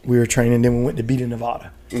J-set, we were training. Then we went to Beta,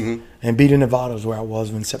 Nevada. Mm-hmm. And Beta, Nevada was where I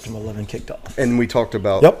was when September 11 kicked off. And we talked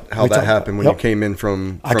about how that happened when you came in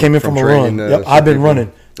from I came in from a run. Yep, I've been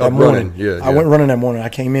running that morning. I went running that morning. I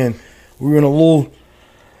came in. We were in a little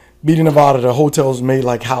Beta, Nevada. The hotel's made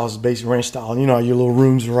like houses, basically ranch style. Your little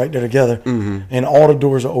rooms are right there together. Mm-hmm. And all the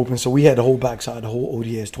doors are open. So we had the whole backside, the whole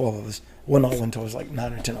ODS, 12 of us. Well, not one, it was like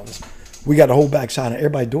 9 or 10 of us. We got the whole backside, and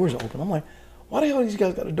everybody's doors are open. I'm like, why the hell these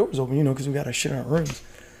guys got the doors open? Because we got our shit in our rooms.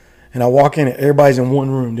 And I walk in, and everybody's in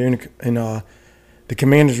one room. They're in the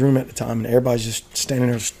commander's room at the time, and everybody's just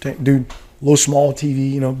standing there. Dude, little small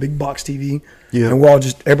TV, big box TV. Yeah. And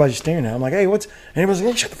everybody's just staring at it. I'm like, hey, what's... And everybody's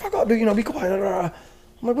like, hey, shut the fuck up, dude. Be quiet.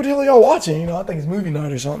 I'm like, what the hell are y'all watching? I think it's movie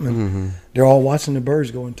night or something. And they're all watching the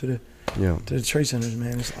birds going to the trade centers,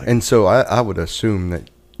 man. It's like... And so I would assume that,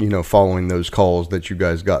 following those calls that you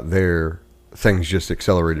guys got there, things just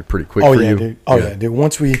accelerated pretty quick for you. Dude. Oh, yeah, dude.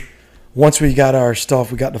 Once we got our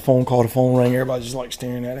stuff, we got the phone call, the phone rang, everybody's just like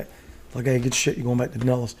staring at it. Like, hey, get your shit, you're going back to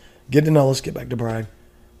Nellis. Get to Nellis, get back to Bragg.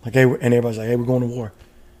 Like, hey, and everybody's like, hey, we're going to war.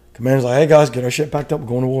 Commander's like, hey, guys, get our shit packed up, we're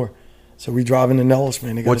going to war. So we drive into Nellis,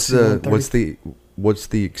 man. They got what's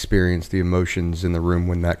the experience, the emotions in the room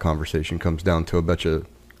when that conversation comes down to a bunch of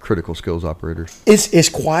critical skills operators? It's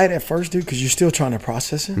quiet at first, dude, because you're still trying to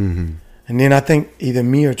process it. Mm-hmm. And then I think either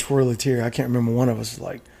me or Troy Letier, I can't remember, one of us was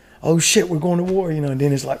like, oh shit, we're going to war, and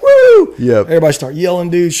then it's like, woo! Yep. Everybody start yelling,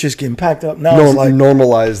 dude, shit's getting packed up. Now it's like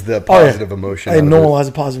normalize the positive emotion. I normalize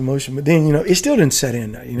the positive emotion, but then it still didn't set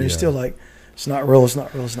in. It's still like it's not real. It's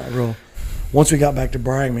not real. It's not real. Once we got back to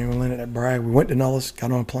Bragg, man, we landed at Bragg. We went to Nellis,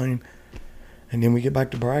 got on a plane, and then we get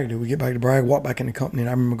back to Bragg. Dude, we get back to Bragg, walk back in the company, and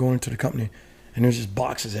I remember going into the company, and there's just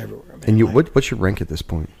boxes everywhere. Man. And what's your rank at this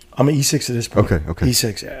point? I'm an E6 at this point. Okay.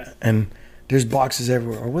 E6, yeah, and there's boxes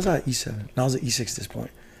everywhere. Or was I at E7? No, I was at E6 at this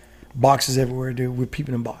point. Boxes everywhere, dude. We're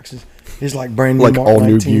peeping in boxes. It's like brand new, like Mark all 19s.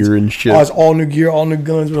 New gear and shit. Oh, it's all new gear, all new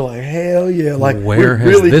guns. We're like, hell yeah! Like, where has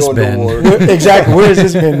really this going to been? war. Exactly. Where has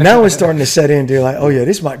this been? Now it's starting to set in, dude. Like, oh yeah,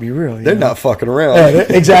 this might be real. They're not fucking around. Yeah,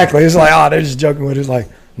 exactly. It's like, they're just joking with it. It's like,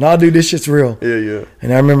 nah, dude, this shit's real. Yeah.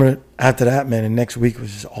 And I remember after that, man, the next week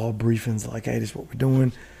was just all briefings. Like, hey, this is what we're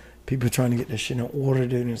doing. People trying to get this shit in order,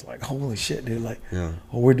 dude. And it's like, holy shit, dude. Like,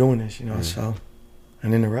 we're doing this, So,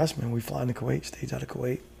 and then the rest, man, we fly into Kuwait, stayed out of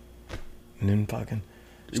Kuwait. And then fucking.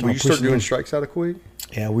 Will you start doing strikes out of Kuwait?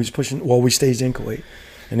 Yeah, we was pushing. Well, we stayed in Kuwait,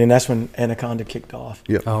 and then that's when Anaconda kicked off.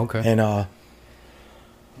 Yep. Oh, okay. And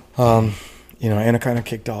Anaconda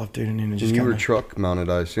kicked off, dude. And then it just you were truck mounted,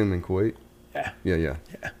 I assume, in Kuwait. Yeah.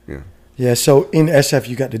 Yeah. Yeah. So in SF,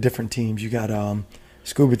 you got the different teams. You got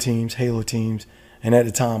scuba teams, Halo teams, and at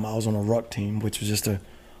the time I was on a ruck team, which was just a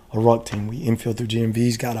ruck team. We infield through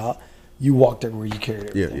GMVs, got out. You walked everywhere, you carried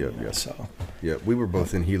everything. Yeah. So. Yeah, we were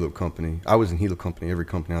both in Helo Company. I was in Helo Company every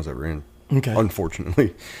company I was ever in. Okay.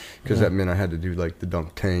 Unfortunately, because that meant I had to do like the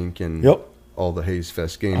dunk tank and all the Haze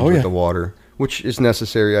Fest games with the water, which is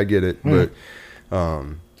necessary. I get it, but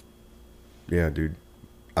yeah, dude,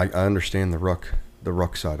 I understand the ruck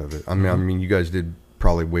side of it. I mean, you guys did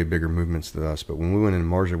probably way bigger movements than us, but when we went in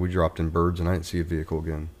Marja, we dropped in birds, and I didn't see a vehicle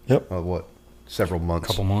again. Yep. What? Several months.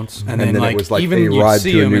 Couple months. And then it was like a ride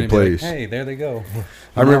to a new place. Like, hey, there they go.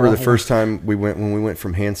 I remember the first time when we went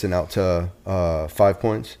from Hanson out to 5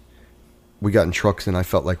 Points, we got in trucks and I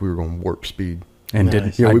felt like we were going warp speed. And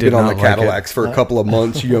Nice. We've been on the like Cadillacs for a couple of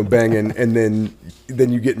months, banging, and then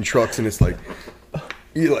you get in trucks and it's like,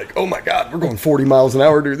 you're like, oh my God, we're going 40 miles an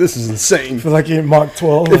hour, dude. This is insane. I feel like you're in Mach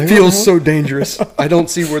 12. It feels so dangerous. I don't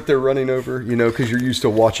see what they're running over, because you're used to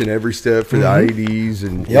watching every step for the IEDs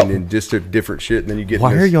and then just different shit. And then you get.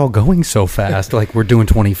 Why are y'all going so fast? Like we're doing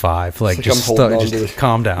 25. Like just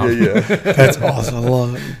calm down. Yeah. That's awesome. I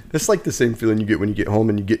love it. It's like the same feeling you get when you get home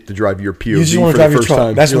and you get to drive your POV You just want for to drive the your first truck.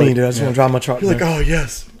 time. That's You're me, like, dude. I just want to drive my truck. You're like, oh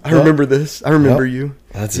yes, I remember this. I remember you.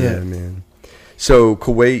 That's yeah, it. man. So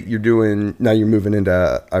Kuwait, now you're moving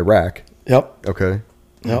into Iraq. Yep. Okay.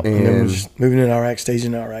 Yep. And then we're just moving in Iraq,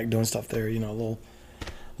 staging in Iraq, doing stuff there. Little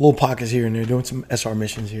pockets here and there, doing some SR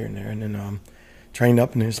missions here and there, and then trained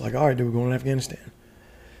up. And it's like, all right, dude, we're going to Afghanistan.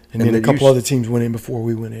 And then a couple other teams went in before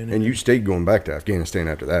we went in. And you stayed going back to Afghanistan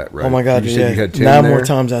after that, right? Oh my God, you said you had 10 9 there? more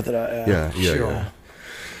times after that. Yeah.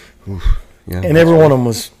 Oof. Yeah. And every one of them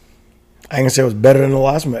was, I ain't gonna say it was better than the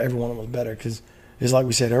last one, but every one of them was better because it's like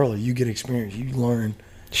we said earlier, you get experience, you learn.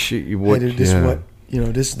 Shit, Hey, dude, this is what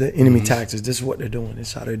this is the enemy tactics. This is what they're doing. This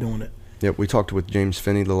is how they're doing it. Yep, we talked with James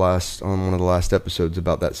Finney on one of the last episodes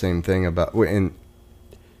about that same thing about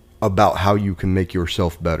how you can make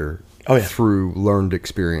yourself better through learned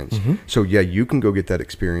experience. So yeah, you can go get that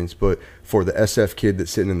experience, but for the SF kid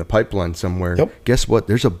that's sitting in the pipeline somewhere, guess what?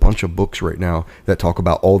 There's a bunch of books right now that talk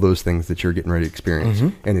about all those things that you're getting ready to experience.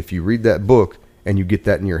 And if you read that book and you get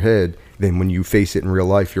that in your head, then when you face it in real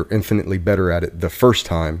life, you're infinitely better at it the first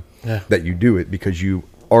time that you do it because you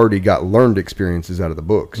already got learned experiences out of the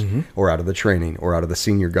books or out of the training or out of the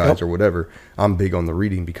senior guides or whatever. I'm big on the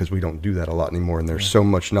reading because we don't do that a lot anymore. And there's so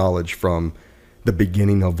much knowledge from the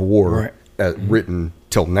beginning of war written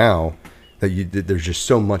till now that there's just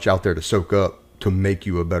so much out there to soak up to make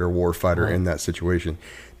you a better war fighter in that situation.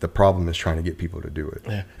 The problem is trying to get people to do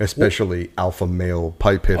it, especially alpha male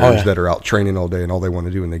pipe hitters that are out training all day and all they want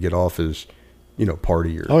to do when they get off is,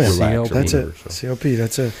 party or relax. That's it. COP.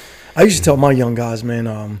 That's it. I used to tell my young guys, man.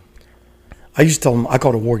 I used to tell them I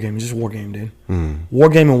call it a war game. It's just a war game, dude. War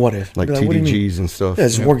game and what if? Like what do you mean? TDGs and stuff. Yeah,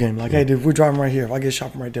 it's a war game. Like, hey, dude, we're driving right here. If I get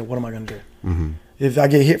shot from right there, what am I going to do? If I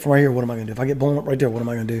get hit from right here, what am I going to do? If I get blown up right there, what am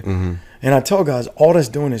I going to do? And I tell guys, all that's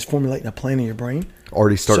doing is formulating a plan in your brain.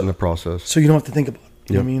 Already starting the process. So you don't have to think about it.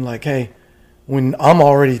 You know what I mean? Like, hey, when I'm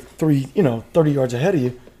already 30 yards ahead of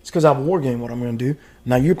you, it's because I have a war game what I'm going to do.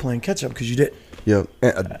 Now you're playing catch up because you did. Yeah.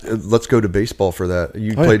 Let's go to baseball for that.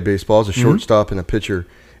 You played baseball as a shortstop and a pitcher.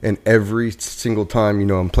 And every single time, you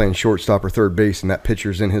know, I'm playing shortstop or third base and that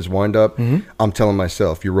pitcher's in his windup, I'm telling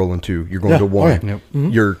myself, you're rolling 2, you're going to 1,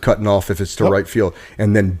 you're cutting off if it's to right field.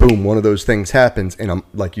 And then boom, one of those things happens. And I'm,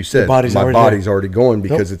 like you said, my body's already going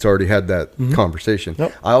because it's already had that conversation.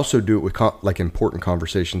 I also do it with like important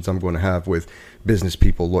conversations I'm going to have with business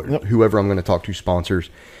people, whoever I'm going to talk to, sponsors.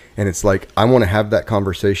 And it's like, I want to have that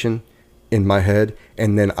conversation in my head.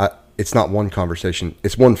 And then it's not one conversation.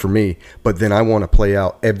 It's one for me. But then I want to play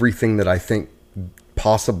out everything that I think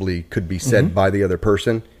possibly could be said by the other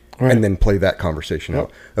person. And then play that conversation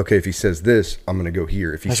out. Okay, if he says this, I'm going to go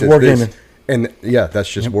here. If he says this. And yeah,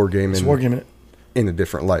 that's just wargaming. It's wargaming in a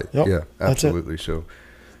different light. Yeah, absolutely. So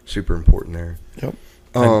super important there.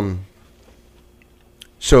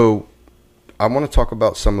 So I want to talk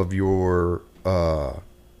about some of your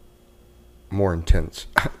more intense.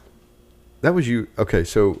 That was you. Okay,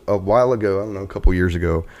 so a while ago, I don't know, a couple years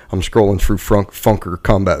ago, I'm scrolling through Funker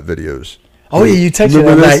combat videos. Oh, yeah, you texted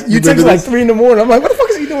me like, you texted like 3 in the morning. I'm like, what the fuck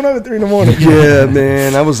is he doing over 3 in the morning? Yeah,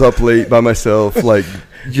 man, I was up late by myself, like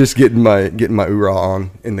just getting my oorah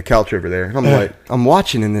on in the couch over there. And I'm like, I'm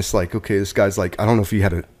watching and this like, okay, this guy's like, I don't know if he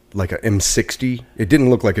had a M60. It didn't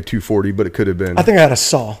look like a 240, but it could have been. I think I had a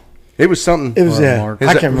saw. It was something. It was,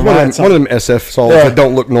 I can't remember. One of them SF saws that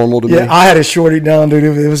don't look normal to me. Yeah, I had a shorty down, dude.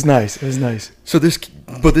 It was nice. It was nice. So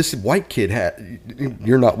this white kid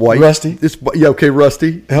you're not white. Rusty.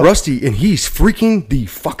 Rusty. Yep. Rusty, and he's freaking the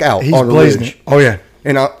fuck out he's on a blazing ridge. It. Oh, yeah.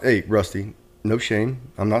 And hey, Rusty, no shame.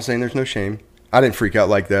 I'm not saying there's no shame. I didn't freak out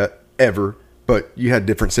like that ever. But you had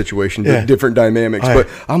different situations, different dynamics. But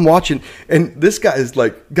I'm watching, and this guy is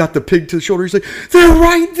like, got the pig to the shoulder. He's like, they're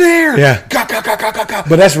right there. Yeah. Ga, ga, ga, ga, ga, ga.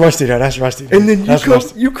 But that's Rusty, though. That's Rusty. And then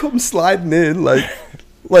you come sliding in like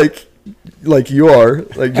you are,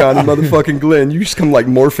 like Johnny motherfucking Glenn. You just come like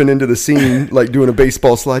morphing into the scene, like doing a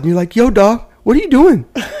baseball slide. And you're like, yo, dog, what are you doing?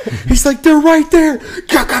 He's like, they're right there.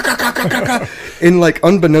 Ga, ga, ga, ga, ga, ga, ga. And like,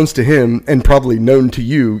 unbeknownst to him, and probably known to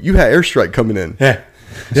you, you had airstrike coming in. Yeah.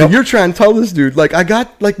 So you're trying to tell this dude, like,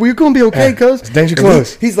 we're going to be okay, cuz. It's danger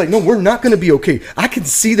close. He's like, no, we're not going to be okay. I can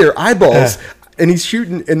see their eyeballs. And he's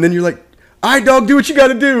shooting. And then you're like, all right, dog, do what you got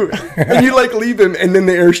to do. And you, like, leave him. And then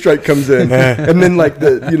the airstrike comes in. And then, like,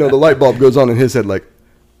 the light bulb goes on in his head, like,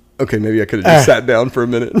 okay, maybe I could have just sat down for a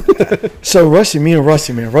minute. So, me and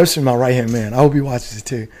Rusty, man. Rusty's my right-hand man. I hope he watches it,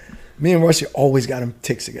 too. Me and Rusty always got them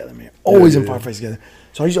ticks together, man. Always in firefights together.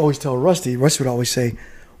 So I used to always tell Rusty would always say,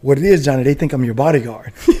 what it is, Johnny, they think I'm your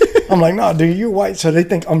bodyguard. I'm like, no, dude, you're white, so they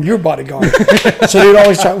think I'm your bodyguard. So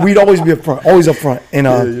we'd always be up front.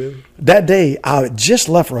 And that day, I just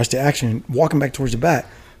left Rusty Action, walking back towards the back,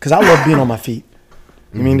 because I love being on my feet.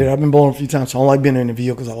 I mean, I've been bowling a few times, so I don't like being in the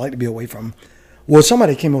vehicle because I like to be away from them. Well,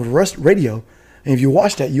 somebody came over to radio, and if you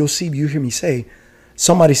watch that, you hear me say,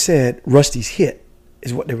 somebody said Rusty's hit,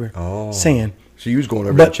 is what they were saying. So you was going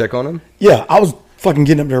over to check on him? Yeah, I was fucking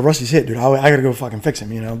getting up there. Rusty's hit, dude. I got to go fucking fix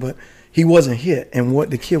him, but he wasn't hit. And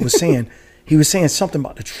what the kid was saying, he was saying something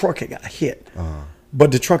about the truck had got hit.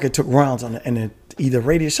 But the truck had took rounds on it, and either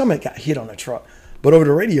radio, somebody got hit on the truck. But over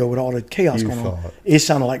the radio with all the chaos going on, it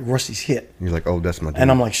sounded like Rusty's hit. You're like, oh, that's my dude.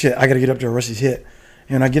 And I'm like, shit, I got to get up there. Rusty's hit.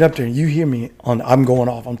 And I get up there, and you hear me I'm going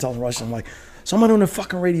off. I'm telling Rusty, I'm like, somebody on the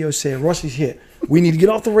fucking radio said Rusty's hit. We need to get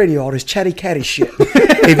off the radio, all this chatty catty shit.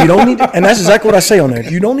 If you don't need to, and that's exactly what I say on there.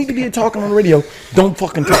 If you don't need to be talking on the radio, don't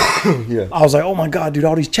fucking talk. I was like, oh my God, dude,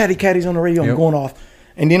 all these chatty catties on the radio, I'm going off.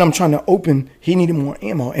 And then I'm trying to open, he needed more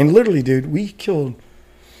ammo. And literally, dude, we killed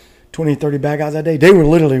 20, 30 bad guys that day. They were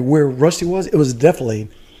literally where Rusty was. It was a defilade.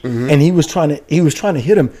 And he was trying to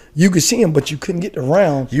hit him. You could see him, but you couldn't get the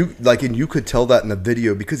round. And you could tell that in the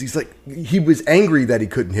video because he was angry that he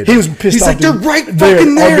couldn't hit him. He was pissed. He's off, like, they're right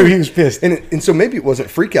fucking there. Oh, dude, he was pissed. And so maybe it wasn't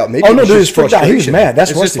freak out. Maybe it was just frustration. He was mad. That's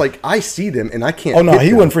it's Rusty. Just like I see them and I can't. Oh no, hit he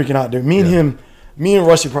them. wasn't freaking out, dude. Me and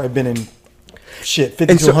Rusty probably been in 50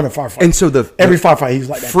 to 100 firefights. And so every firefight he was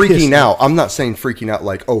like that, freaking out. I'm not saying freaking out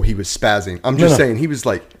like he was spazzing. I'm just saying he was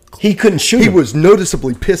like. He couldn't shoot. He was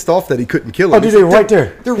noticeably pissed off that he couldn't kill him. Oh, dude, they were right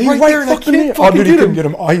there. They're right there, and I can't fucking he couldn't get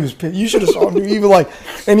him. Oh, he was pissed. You should have saw him, dude. He was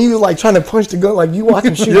like trying to punch the gun. Like, you watch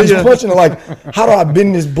him shoot, he's punching it like, how do I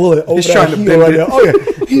bend this bullet over he's trying to bend right there? Oh,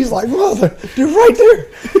 yeah. He's like, brother, they're right there.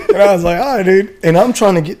 And I was like, all right, dude. And I'm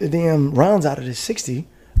trying to get the damn rounds out of the 60.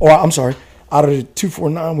 Or, I'm sorry, out of the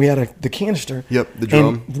 249, we had the canister. Yep, the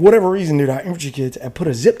drum. And for whatever reason, dude, our infantry kids had put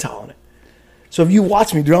a zip tie on it. So if you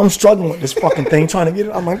watch me, dude, I'm struggling with this fucking thing, trying to get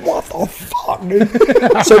it. I'm like, what the fuck, dude?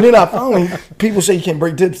 So then I finally, people say you can't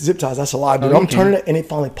break zip ties. That's a lie, dude. I'm turning it, and it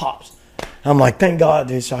finally pops. I'm like, thank God,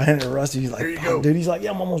 dude. So I handed it to Rusty. He's like, dude, he's like,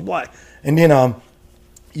 yeah, I'm almost black. And then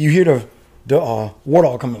you hear the war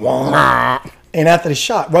dog coming, And after the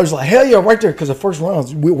shot, Roger's like, hell yeah, right there. Because the first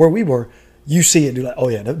rounds, where we were, you see it, dude, like, oh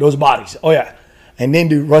yeah, those bodies. Oh yeah. And then,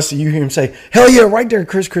 dude, Rusty, you hear him say, hell yeah, right there.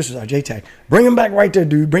 Chris was our J-Tag. Bring him back right there,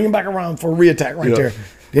 dude. Bring him back around for a re-attack right there.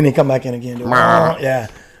 Then they come back in again, dude. Yeah.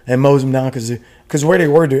 And mows him down because where they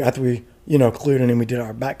were, dude, after we, cleared and then we did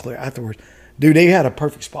our back clear afterwards. Dude, they had a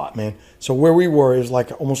perfect spot, man. So where we were, it was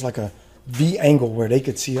like almost like a V angle where they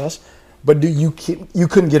could see us. But dude, you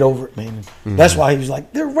couldn't get over it, man. That's why he was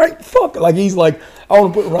like, they're right, fuck. Like he's like, I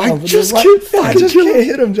want to put rounds. I just can't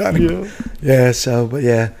hit him, Johnny. Yeah. So, but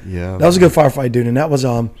yeah, that was a good firefight, dude. And that was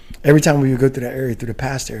every time we would go through that area, through the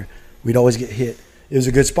pass there, we'd always get hit. It was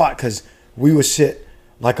a good spot because we would sit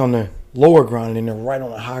like on the lower ground and then right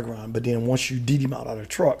on the high ground. But then once you DD them out of the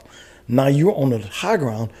truck, now you're on the high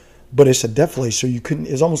ground, but it's a defilade, so you couldn't.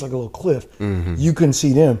 It's almost like a little cliff. You couldn't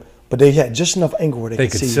see them. But they had just enough angle where they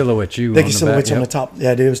could see. silhouette you. They could silhouette you on the top.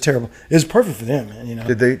 Yeah, dude, it was terrible. It was perfect for them, man.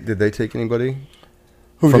 Did they take anybody?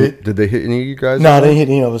 Who did? Did they hit any of you guys? No, they didn't hit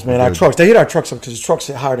any of us, man. Our trucks. They hit our trucks up because the trucks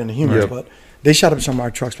hit higher than the humans. But they shot up some of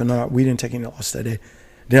our trucks, but no, we didn't take any loss that day.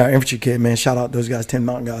 Then our infantry kid, man, shout out those guys, 10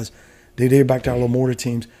 Mountain guys. They were back to our little mortar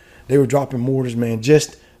teams. They were dropping mortars, man.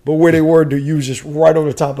 But where they were, dude, you was just right over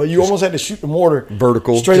the top. But you almost had to shoot the mortar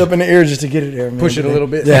vertical, straight up in the air just to get it there, man. Push it a little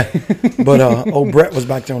bit. Yeah. But Brett was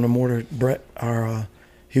back there on the mortar. Brett,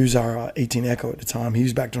 he was our 18 Echo at the time. He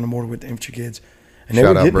was back there on the mortar with the infantry kids. And they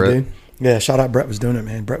were getting it, dude. Yeah, shout out Brett was doing it,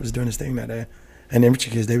 man. Brett was doing his thing that day. And the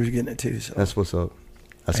infantry kids, they were getting it too. So. That's what's up.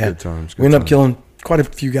 That's good times. We ended up killing quite a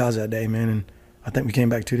few guys that day, man. And I think we came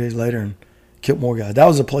back 2 days later and killed more guys. That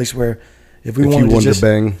was a place where if you wanted to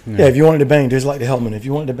bang. Yeah, if you wanted to bang, just like the Hellman. If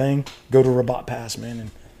you wanted to bang, go to Rabat Pass, man.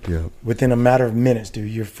 And within a matter of minutes, dude,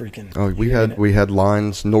 you're freaking. Oh, we had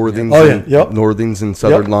lines, northings and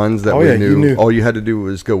southern lines that we knew. All you had to do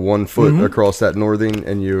was go 1 foot across that northing,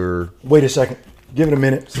 and you're. Wait a second. Give it a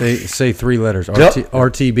minute. Say 3 letters. RTB.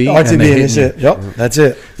 RTB, and that's it. Yep, that's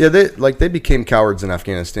it. Yeah, they became cowards in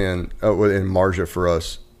Afghanistan, in Marja for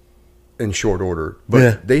us, in short order.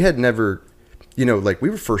 But they had never. We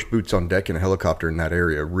were first boots on deck in a helicopter in that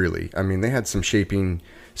area, really. I mean, they had some shaping,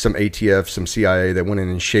 some ATF, some CIA that went in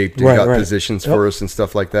and shaped and got positions for us and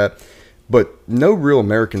stuff like that. But no real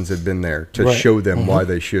Americans had been there to show them why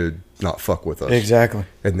they should not fuck with us. Exactly.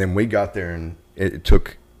 And then we got there, and it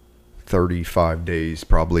took 35 days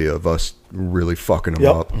probably of us really fucking them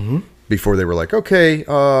up before they were like, okay,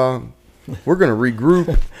 we're going to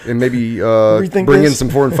regroup and maybe bring in some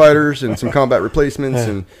foreign fighters and some combat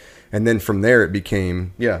replacements and then from there it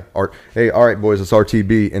became, hey, all right, boys, it's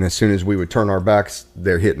RTB. And as soon as we would turn our backs,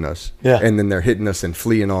 they're hitting us. Yeah. And then they're hitting us and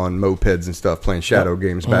fleeing on mopeds and stuff, playing shadow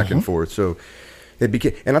games back and forth. So it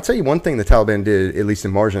became, and I'll tell you one thing the Taliban did, at least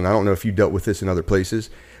in Marjan, I don't know if you dealt with this in other places,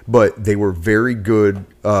 but they were very good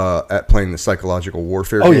at playing the psychological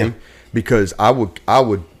warfare game. Yeah. Because I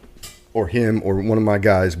would, or him or one of my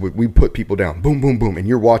guys, we put people down, boom, boom, boom, and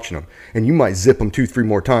you're watching them, and you might zip him 2-3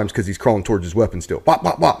 more times because he's crawling towards his weapon still, bop,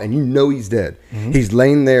 bop, bop, and you know he's dead. He's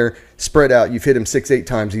laying there, spread out. You've hit him 6-8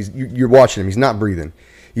 times. You're watching him. He's not breathing.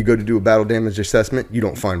 You go to do a battle damage assessment. You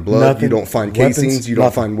don't find blood. Nothing. You don't find casings. You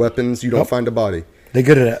don't find weapons. You don't find a body. They're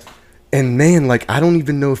good at that. And man, I don't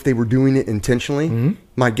even know if they were doing it intentionally.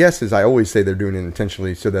 My guess is I always say they're doing it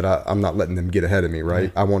intentionally so that I'm not letting them get ahead of me,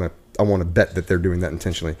 right? I want to bet that they're doing that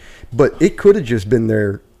intentionally. But it could have just been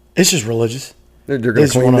their. It's just religious. They're going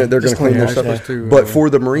to clean their stuff. But for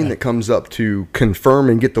the Marine that comes up to confirm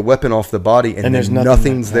and get the weapon off the body, and there's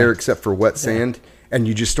nothing's there except for wet sand, and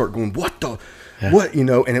you just start going, what the. What, and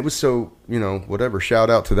it was so, whatever, shout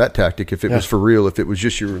out to that tactic. If it was for real, if it was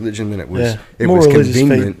just your religion, then it was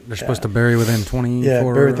convenient. They're supposed to bury within 24 hours. Yeah,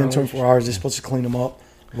 bury within 24 hours. They're supposed to clean them up,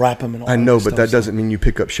 wrap them and all that. I know, but that doesn't mean you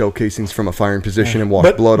pick up shell casings from a firing position and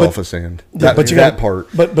wash blood off of sand. But that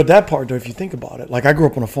part, though, if you think about it, like I grew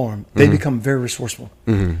up on a farm, they become very resourceful.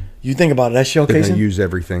 You think about it, that shell casing. Use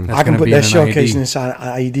everything. I can put that shell casing inside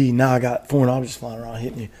an IED. Now I got foreign objects flying around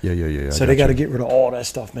hitting you. Yeah. So they got to get rid of all that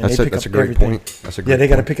stuff, man. That's a great point. They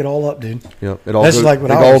got to pick it all up, dude. Yep. It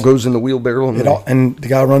all goes in the wheelbarrow. And the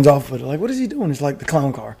guy runs off with it. Like, what is he doing? It's like the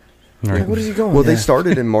clown car. Right. Like, what is he going? Well, they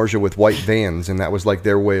started in Marja with white vans, and that was like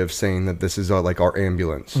their way of saying that this is like our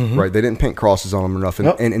ambulance, right? They didn't paint crosses on them or nothing.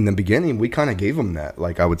 And in the beginning, we kind of gave them that,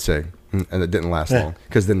 like I would say, and it didn't last long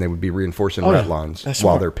because then they would be reinforcing rat lines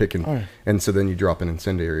while they're picking, and so then you drop an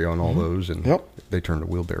incendiary on all those, and they turn to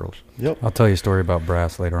wheelbarrows. Yep. I'll tell you a story about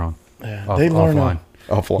brass later on. Yeah, they learn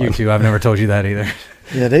offline. You too. I've never told you that either.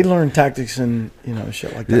 Yeah, they learn tactics and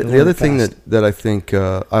shit like that. The other thing that I think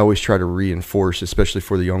I always try to reinforce, especially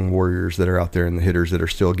for the young warriors that are out there and the hitters that are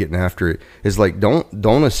still getting after it, is like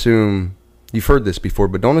don't assume you've heard this before,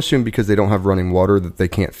 but don't assume because they don't have running water that they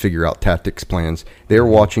can't figure out tactics plans. They're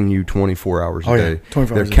watching you 24 hours a day.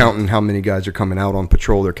 24 They're counting how many guys are coming out on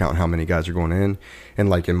patrol. They're counting how many guys are going in. And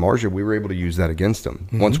like in Marja, we were able to use that against them.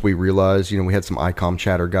 Once we realized, we had some ICOM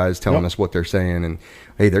chatter guys telling us what they're saying, and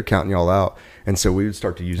hey, they're counting y'all out. And so we would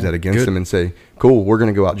start to use that against them and say, cool, we're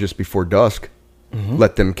going to go out just before dusk,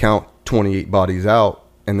 let them count 28 bodies out.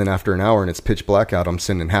 And then after an hour and it's pitch black out, I'm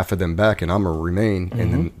sending half of them back and I'm going to remain.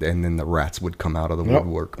 And then the rats would come out of the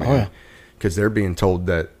woodwork, man. Because they're being told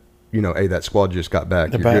that, hey, that squad just got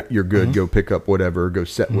back. You're good. Go pick up whatever. Go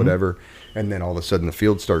set whatever. And then all of a sudden the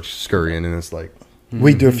field starts scurrying and it's like.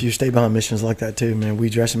 We do a few state bound missions like that too, man. We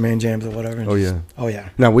dress in man jams or whatever. Oh, yeah.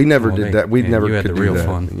 No, we never did that. We never could do that.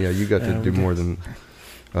 Fun. Yeah, you got to do more than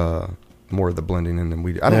more of the blending in than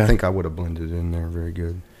we did. I don't think I would have blended in there very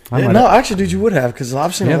good. No, actually, dude, you would have, because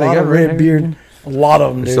I've seen a lot of red beard. A lot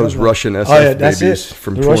of them, dude. It's those Russian SF babies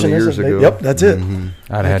from 20 years ago. Yep, that's it.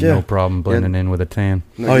 I'd have had no problem blending in with a tan.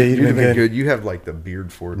 No, you'd have been good. You have like the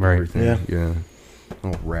beard for it and everything. Yeah.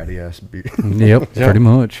 Oh, ratty ass beard. Yep, pretty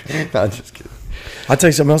much. I'm just kidding. I'll tell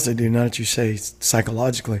you something else they do, now that you say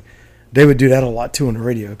psychologically. They would do that a lot too on the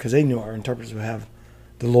radio, because they knew our interpreters would have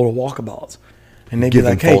the little walkabouts. And they'd be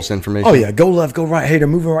like, hey, false information. Oh, yeah, go left, go right. Hey, they're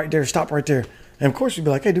moving right there. Stop right there. And of course, you'd be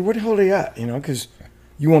like, hey, dude, where the hell are they at? Because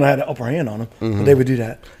you want to have the upper hand on them. But they would do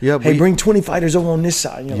that. Yep, hey, bring 20 fighters over on this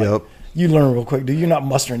side. Yep. Like, you learn real quick, dude. You're not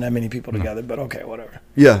mustering that many people together, but okay, whatever.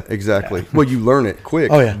 Yeah, exactly. Yeah. Well, you learn it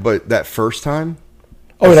quick. Oh, yeah. But that first time.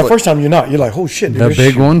 Oh, that first time you're not. You're like, oh, shit. Dude, the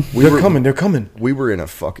big one? They're coming. We were in a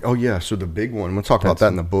Oh, yeah. So the big one. We'll talk about that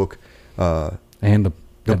in the book. And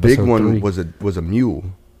the big one was a mule.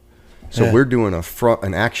 So we're doing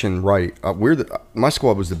an action right. My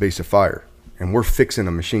squad was the base of fire. And we're fixing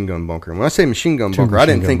a machine gun bunker. And when I say machine gun bunker, I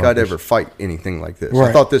didn't think I'd ever fight anything like this. Right.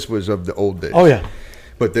 I thought this was of the old days. Oh, yeah.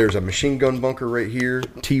 But there's a machine gun bunker right here,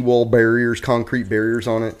 T-wall barriers, concrete barriers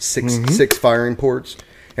on it, six firing ports,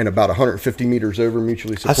 and about 150 meters over,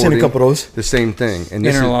 mutually supporting. I've seen a couple of those. The same thing. And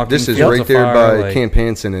this is right there by Camp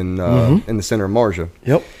Hansen in the center of Marja.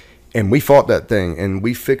 Yep. And we fought that thing, and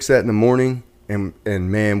we fixed that in the morning, and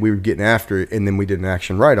man, we were getting after it, and then we did an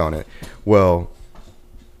action right on it. Well,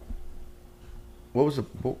 what was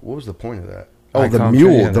the point of that? Oh,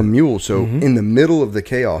 the mule. So in the middle of the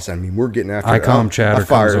chaos, I mean, we're getting after it. ICOM chatter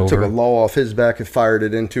comes over. Took a law off his back and fired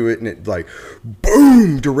it into it, and it like,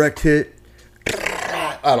 boom, direct hit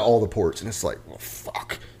out of all the ports, and it's like, well,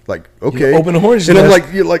 fuck. Like, okay, open the horns. And I'm like,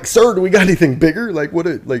 you're like, sir, do we got anything bigger? Like, what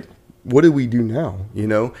do we do now?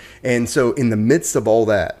 And so in the midst of all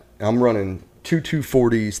that, I'm running 2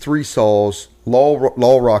 240s, 3 saws,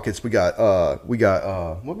 law rockets. We got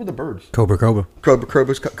what were the birds?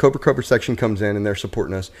 Cobra section comes in and they're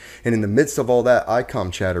supporting us. And in the midst of all that,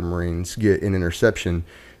 ICOM chatter Marines get an interception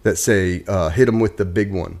that say hit them with the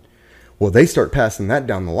big one. Well, they start passing that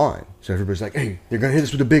down the line. So everybody's like, hey, they're gonna hit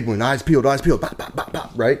us with the big one. Eyes peeled, bop, bop, bop,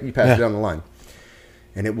 bop, right? You pass it down the line.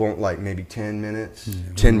 And it won't like maybe 10 minutes,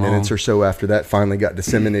 10 minutes or so after that finally got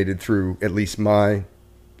disseminated through at least my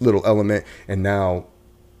little element, and now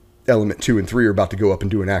element 2 and 3 are about to go up and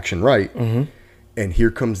do an action right. And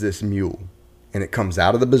here comes this mule, and it comes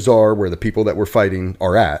out of the bazaar where the people that we're fighting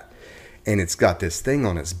are at, and it's got this thing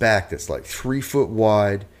on its back that's like 3 foot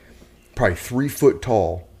wide, probably 3 foot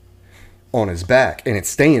tall on his back, and it's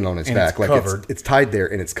staying on his back, like it's tied there,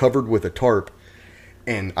 and it's covered with a tarp.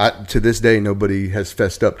 And to this day, nobody has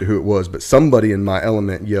fessed up to who it was, but somebody in my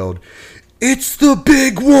element yelled, "It's the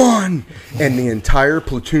big one!" And the entire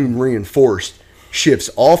platoon reinforced shifts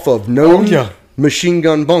off of machine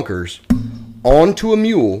gun bunkers onto a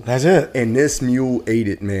mule. That's it. And this mule ate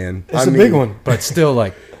it, man. It's a big one. But still,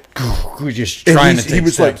 like, we're just trying to take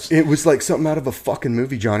steps. Like, it was like something out of a fucking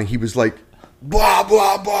movie, Johnny. He was like, blah,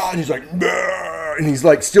 blah, blah. And he's like, bah. And he's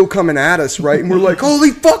like still coming at us, right? And we're like,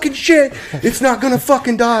 holy fucking shit. It's not going to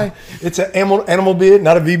fucking die. It's an animal bid,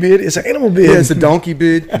 not a V bid. It's an animal bid. Yeah, it's a donkey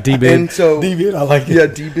bid. D bid. And so, D bid, I like it. Yeah,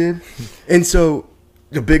 D bid. And so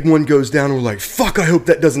the big one goes down, and we're like, fuck, I hope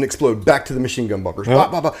that doesn't explode. Back to the machine gun bunkers. Blah,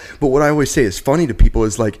 blah, blah. But what I always say is funny to people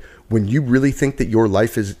is like, when you really think that your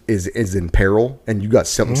life is in peril and you got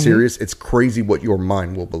something serious, it's crazy what your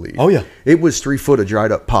mind will believe. Oh, yeah. It was 3 foot of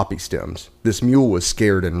dried up poppy stems. This mule was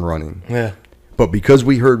scared and running. Yeah. But because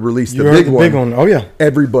we heard release the big one, oh yeah,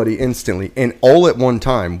 everybody instantly and all at one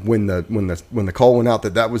time when the call went out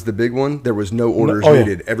that was the big one, there was no orders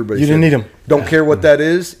needed. Everybody didn't need them. Don't care what that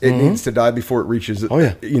is. It needs to die before it reaches. An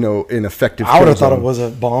effective. I would have thought it was a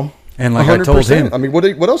bomb. And like 100%. I told him, I mean, what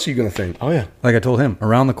else are you going to think? Oh yeah, like I told him,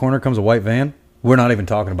 around the corner comes a white van. We're not even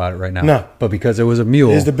talking about it right now. No. But because it was a mule.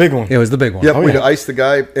 It was the big one. It was the big one. Yep, Oh, we'd yeah. ice the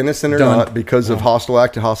guy, innocent or Done. not, because of hostile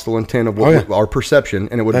act and hostile intent of what Oh, yeah. our perception,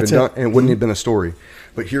 and it would have That's been it. done, and it wouldn't have been a story.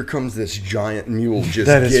 But here comes this giant mule just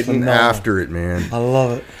That is getting phenomenal. after it, man. I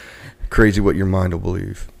love it. Crazy what your mind will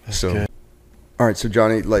believe. That's good. All right, so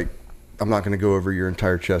Johnny, like, I'm not going to go over your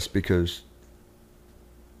entire chest because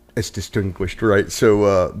it's distinguished, right?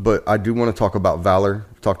 So, but I do want to talk about valor.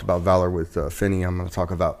 I've talked about valor with Finney. I'm going to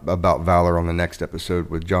talk about valor on the next episode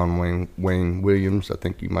with John Wayne Williams. I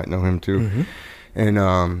think you might know him too. Mm-hmm.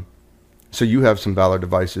 And so you have some valor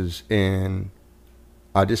devices, and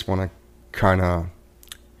I just want to kind of,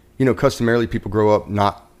 customarily people grow up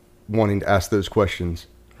not wanting to ask those questions.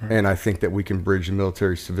 Right. And I think that we can bridge the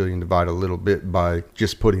military-civilian divide a little bit by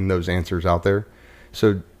just putting those answers out there.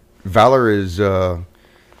 So valor is...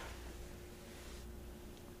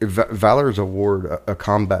 Valor is a award, a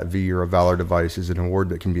combat V or a valor device is an award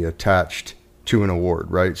that can be attached to an award,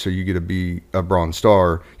 right? So you get to be a Bronze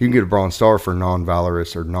Star. You can get a Bronze Star for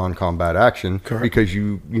non-valorous or non-combat action. Correct. Because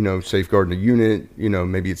you safeguarding a unit,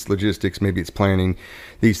 maybe it's logistics, maybe it's planning,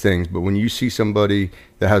 these things. But when you see somebody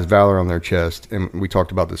that has valor on their chest, and we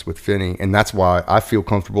talked about this with Finney, and that's why I feel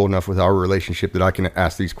comfortable enough with our relationship that I can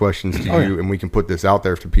ask these questions to you, and we can put this out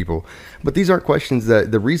there to people. But these aren't questions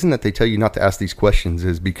that, the reason that they tell you not to ask these questions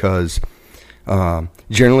is because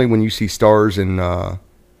generally when you see stars and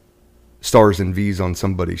V's on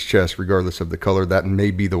somebody's chest, regardless of the color, that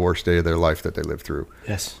may be the worst day of their life that they live through.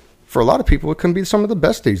 Yes. For a lot of people, it can be some of the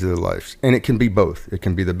best days of their lives, and it can be both. It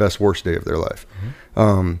can be the best, worst day of their life.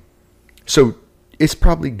 Mm-hmm. So it's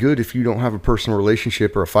probably good if you don't have a personal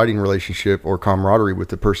relationship or a fighting relationship or camaraderie with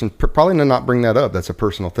the person, probably to not bring that up. That's a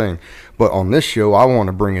personal thing. But on this show, I want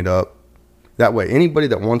to bring it up. That way, anybody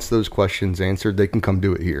that wants those questions answered, they can come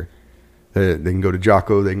do it here. They can go to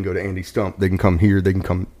Jocko, they can go to Andy Stump, they can come here, they can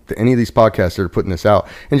come to any of these podcasts that are putting this out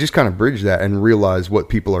and just kind of bridge that and realize what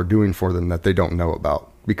people are doing for them that they don't know about.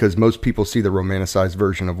 Because most people see the romanticized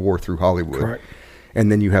version of war through Hollywood. Correct. And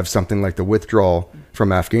then you have something like the withdrawal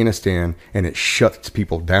from Afghanistan and it shuts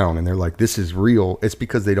people down and they're like, this is real. It's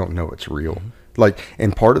because they don't know it's real. Mm-hmm.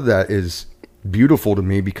 And part of that is beautiful to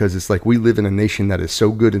me because it's like we live in a nation that is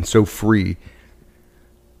so good and so free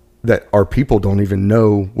that our people don't even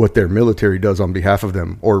know what their military does on behalf of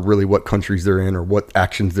them or really what countries they're in or what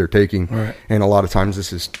actions they're taking. Right. And a lot of times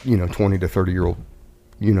this is, 20 to 30-year-old,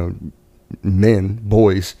 men,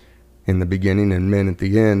 boys in the beginning and men at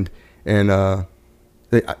the end. And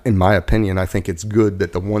in my opinion, I think it's good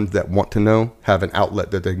that the ones that want to know have an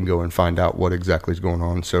outlet that they can go and find out what exactly is going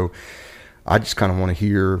on. So I just kind of want to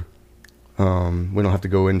hear, we don't have to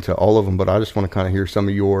go into all of them, but I just want to kind of hear some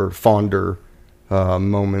of your fonder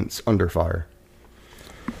moments under fire.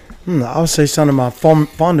 I would say some of my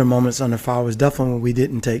fonder moments under fire was definitely when we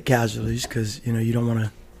didn't take casualties because you don't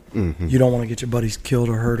want to get your buddies killed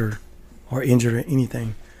or hurt or injured or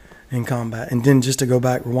anything in combat. And then just to go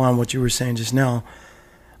back, rewind what you were saying just now,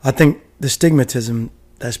 I think the stigmatism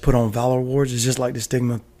that's put on valor awards is just like the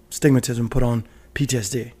stigmatism put on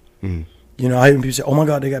PTSD. I hear people say, "Oh my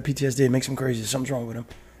God, they got PTSD. It makes them crazy. Something's wrong with them."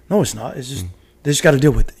 No, it's not. It's just they just got to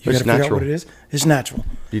deal with it. You got to figure out what it is. It's natural.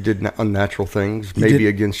 You did unnatural things, maybe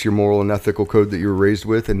against your moral and ethical code that you were raised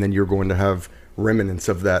with, and then you're going to have remnants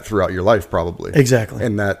of that throughout your life, probably. Exactly.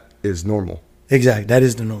 And that is normal. Exactly. That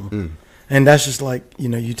is the normal. And that's just like,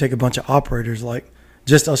 you take a bunch of operators, like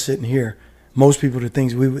just us sitting here, most people, the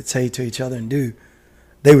things we would say to each other and do,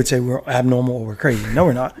 they would say we're abnormal or we're crazy. No,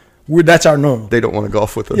 we're not. That's our normal. They don't want to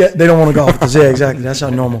golf with us. Yeah, they don't want to golf with us. Yeah, exactly. That's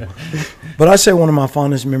our normal. But I say one of my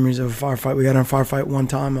fondest memories of a firefight, we got in a firefight one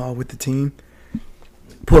time with the team,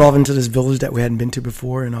 put off into this village that we hadn't been to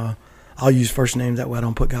before, and I'll use first names, that way I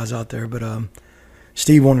don't put guys out there. But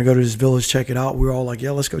Steve wanted to go to this village, check it out. We were all like,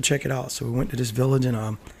 yeah, let's go check it out. So we went to this village, and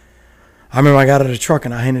I remember I got out of the truck,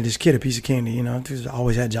 and I handed this kid a piece of candy. I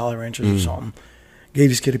always had Jolly Ranchers or something. Gave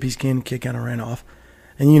this kid a piece of candy, kid kind of ran off.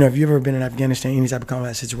 And, if you've ever been in Afghanistan, any type of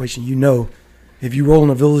combat situation, if you roll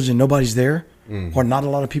in a village and nobody's there or not a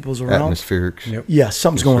lot of people's around. Atmospherics. Yeah,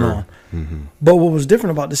 something's going on. Mm-hmm. But what was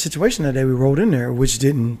different about the situation that day we rolled in there, which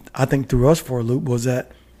didn't, I think, threw us for a loop, was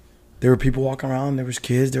that there were people walking around. There was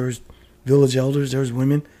kids. There was village elders. There was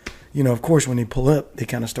women. Of course, when they pull up, they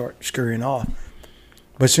kind of start scurrying off.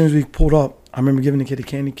 But as soon as we pulled up, I remember giving the kid a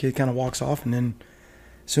candy. Kid kind of walks off, and then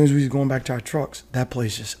as soon as we was going back to our trucks, that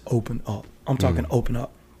place just opened up. I'm talking open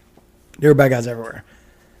up. There were bad guys everywhere.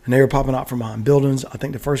 And they were popping out from behind buildings. I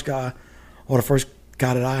think the first guy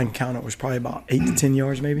that I encountered was probably about 8 to 10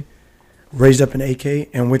 yards maybe. Raised up an AK,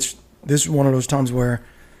 and which this is one of those times where...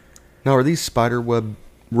 Now, are these spider web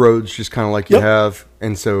roads just kind of like you have,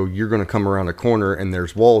 and so you're going to come around a corner and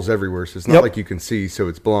there's walls everywhere, so it's not like you can see, so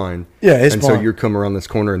it's blind. Yeah, it's blind. So you're coming around this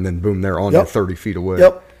corner and then boom, they're on you 30 feet away.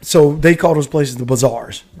 Yep. So they call those places the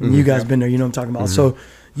bazaars. And you guys been there, you know what I'm talking about. So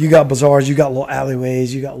you got bazaars, you got little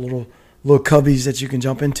alleyways, you got little cubbies that you can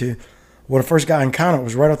jump into. Well, the first guy I encountered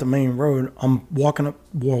was right off the main road. I'm walking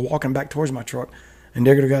back towards my truck, and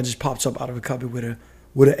there the guy just pops up out of a cubby with an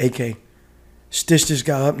AK. Stitched this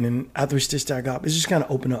guy up, and then after we stitched that guy up, it just kind of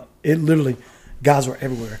opened up. It literally, guys were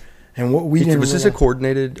everywhere. And what we didn't was this a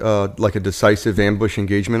coordinated, like a decisive ambush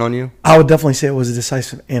engagement on you? I would definitely say it was a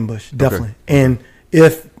decisive ambush, definitely. Okay. And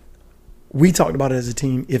if we talked about it as a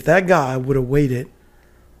team, if that guy would have waited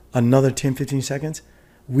another 10, 15 seconds,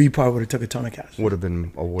 we probably would have took a ton of cash. Would have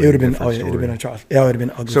been a it would have been it would have been atrocious. Yeah, it would have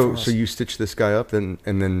been ugly. So you stitched this guy up, and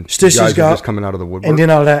then stitched guys this guy are just coming out of the woodwork. And then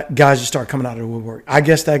out of that, guys just start coming out of the woodwork. I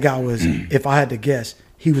guess that guy was, if I had to guess,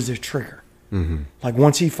 he was their trigger. Like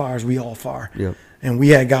once he fires, we all fire. Yep. And we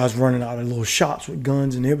had guys running out of little shots with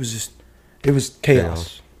guns, and it was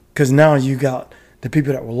chaos. Because now you got the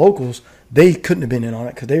people that were locals, they couldn't have been in on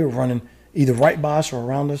it because they were running either right by us or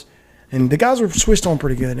around us, and the guys were switched on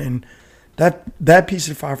pretty good. And that piece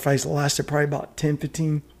of the firefight lasted probably about 10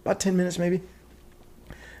 minutes maybe.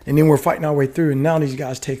 And then we're fighting our way through, and now these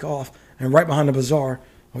guys take off, and right behind the bazaar,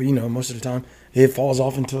 well, you know, most of the time, it falls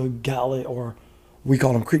off into a gully, or we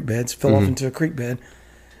call them creek beds, fell off into a creek bed.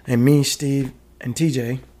 And me, Steve, and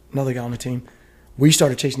TJ, another guy on the team, we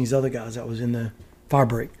started chasing these other guys that was in the fire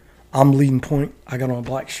break. I'm leading point. I got on a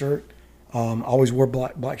black shirt. I always wore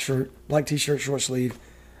black shirt, black T-shirt, short sleeve.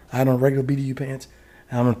 I had on regular BDU pants.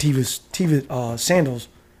 And I'm on Teva sandals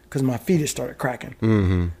because my feet had started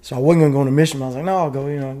cracking. So I wasn't going to go on a mission. I was like, no, I'll go.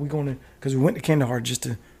 You know, we're going to, because we went to Kandahar just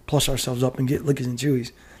to plush ourselves up and get lickies and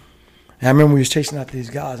chewies. And I remember we was chasing after these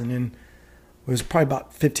guys, and then it was probably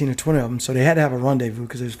about 15 or 20 of them. So they had to have a rendezvous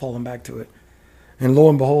because they was falling back to it. And lo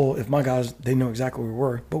and behold, if my guys, they know exactly where we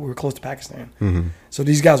were, but we were close to Pakistan. So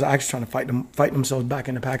these guys were actually trying to fight themselves back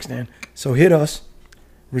into Pakistan. So hit us,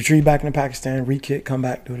 retreat back into Pakistan, re-kit, come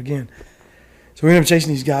back, do it again. So we ended up chasing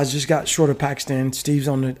these guys, just got short of Pakistan. Steve's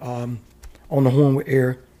on the horn with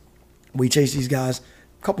air. We chased these guys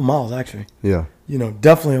a couple miles, actually. Yeah. You know,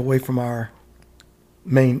 definitely away from our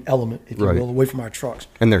main element, if you will, away from our trucks.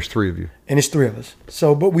 And there's 3 of you. And it's 3 of us.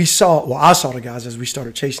 So, but I saw the guys as we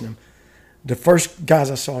started chasing them. The first guys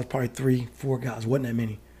I saw was probably 3, 4 guys, wasn't that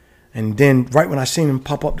many. And then right when I seen them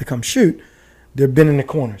pop up to come shoot, they've been in the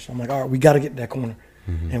corner. So I'm like, all right, we got to get to that corner.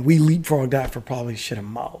 And we leapfrogged that for probably a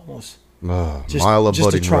mile almost. Mile of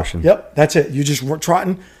bloody Russian. Yep, that's it. You just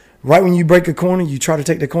trotting. Right when you break a corner, you try to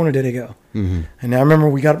take the corner, there they go. And I remember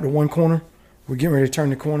we got up to one corner. We're getting ready to turn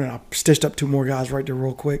the corner. And I stitched up 2 more guys right there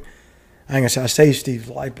real quick. I ain't gonna say I saved Steve's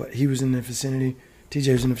life, but he was in the vicinity.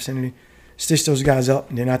 TJ was in the vicinity. Stitched those guys up,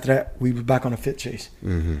 and then after that, we were back on a fit chase.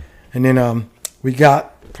 And then we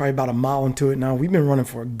got probably about a mile into it now. We've been running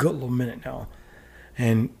for a good little minute now.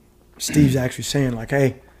 And Steve's actually saying, like,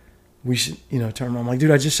 hey, we should, you know, turn around. I'm like, dude,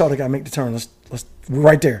 I just saw the guy make the turn. We're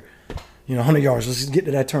right there. You know, 100 yards. Let's just get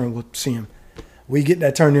to that turn. We'll see him. We get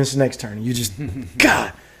that turn, then it's the next turn. And you just,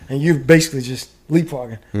 God. And you're basically just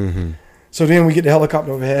leapfrogging. So then we get the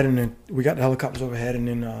helicopter overhead, and then we got the helicopters overhead, and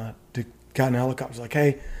then the guy in the helicopter's like,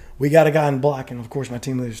 hey, we got a guy in black. And, of course, my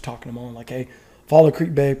team leader's talking them on, like, hey, follow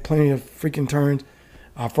creek bed, plenty of freaking turns.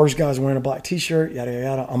 Our first guy's wearing a black T-shirt, yada, yada,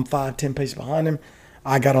 yada. I'm 5-10 paces behind him.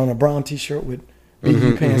 I got on a brown T-shirt with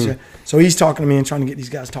BDU pants. So he's talking to me and trying to get these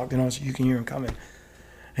guys talking on so you can hear him coming.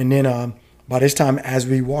 And then by this time, as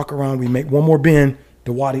we walk around, we make one more bend,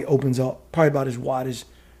 the wadi opens up, probably about as wide as,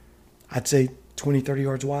 I'd say, 20, 30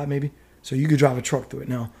 yards wide maybe. So you could drive a truck through it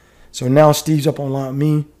now. So now Steve's up on line with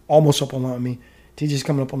me, almost up on line with me. TJ's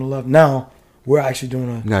coming up on the left. Now we're actually doing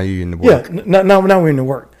a... Now you're in the work. Yeah, now we're in the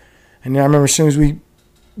work. And then I remember as soon as we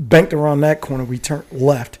banked around that corner, we turned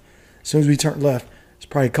left. As soon as we turned left, it's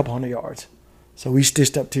probably a couple hundred yards. So we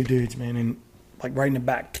stitched up 2 dudes, man, and like right in the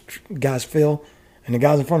back, guys fell, and the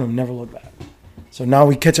guys in front of them never looked back. So now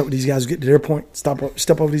we catch up with these guys, get to their point, step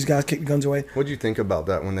over these guys, kick the guns away. What'd you think about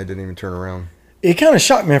that when they didn't even turn around? It kind of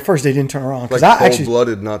shocked me at first they didn't turn around. Like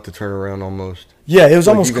cold-blooded not to turn around almost. Yeah, it was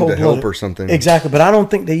like almost cold-blooded. To help or something. Exactly, but I don't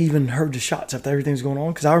think they even heard the shots after everything's going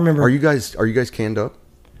on, because I remember... Are you guys canned up?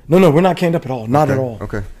 No, we're not canned up at all. Not at all.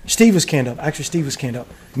 Okay. Steve was canned up. Actually, Steve was canned up.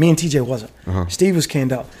 Me and TJ wasn't. Steve was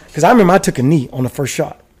canned up. Because I remember I took a knee on the first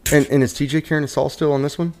shot. And is TJ carrying a saw still on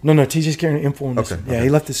this one? No, TJ's carrying an M4 on this one. Yeah, okay. He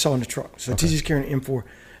left his saw in the truck. So TJ's carrying an M4.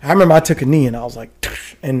 I remember I took a knee, and I was like,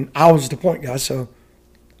 and I was the point guy, so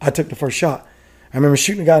I took the first shot. I remember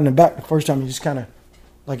shooting a guy in the back the first time, he just kind of,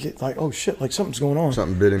 like, oh shit, like something's going on.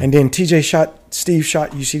 Something bit him. And then TJ shot, Steve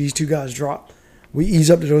shot, you see these 2 guys drop. We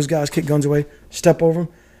ease up to those guys, kick guns away, step over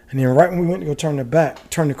them, and then right when we went to go turn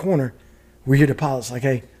the corner, we hear the pilots like,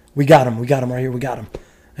 hey, we got him right here, we got him.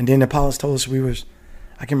 And then the pilots told us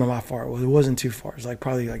I can't remember how far it was. It wasn't too far. It was like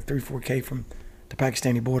probably like 3-4K from the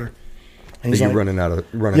Pakistani border. And he's you're like, running out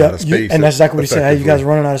of space. And that's exactly what he said. Hey, you guys are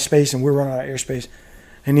running out of space, and we're running out of airspace.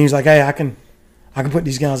 And he's like, hey, I can put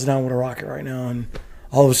these guys down with a rocket right now. And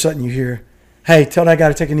all of a sudden you hear, hey, tell that guy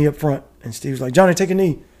to take a knee up front. And Steve's like, Johnny, take a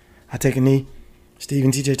knee. I take a knee. Steve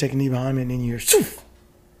and TJ take a knee behind me, and then you hear, Shoof!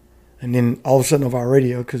 And then all of a sudden over our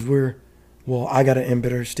radio, because I got an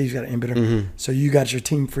emitter, Steve's got an emitter. Mm-hmm. So you got your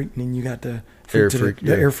team freak, and then you got the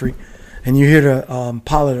air freak. And you hear the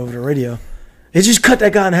pilot over the radio, it just cut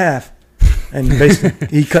that guy in half. And basically,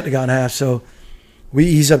 he cut the guy in half. So we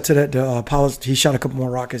ease up to that. The pilot, he shot a couple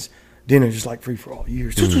more rockets. Then it's just like free for all. You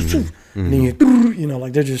hear, and then you know,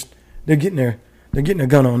 like they're getting their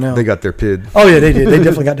gun on now. They got their PID. Oh yeah, they did. They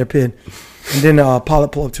definitely got their PID. And then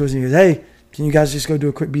pilot pulled up to us and he goes, "Hey, can you guys just go do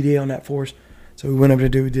a quick BDA on that for us?" So we went up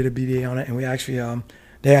to we did a BDA on it, and we actually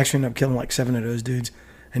they actually ended up killing like 7 of those dudes,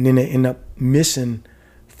 and then they ended up missing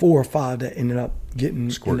 4 or 5 that ended up getting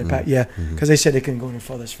Squirting. in the pack. Yeah, because they said they couldn't go any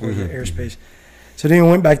further as far as their airspace. So then we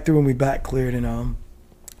went back through and we back cleared, and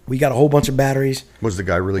we got a whole bunch of batteries. Was the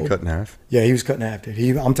guy really cut in half? Yeah, he was cut in half,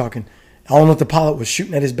 dude. I'm talking, I don't know if the pilot was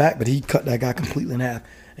shooting at his back, but he cut that guy completely in half.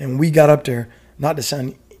 And we got up there, not to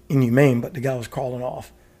sound inhumane, but the guy was crawling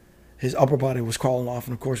off. His upper body was crawling off,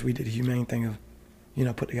 and of course we did the humane thing of,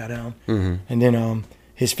 put the guy down. Mm-hmm. And then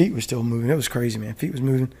his feet were still moving. It was crazy, man. Feet was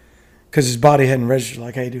moving because his body hadn't registered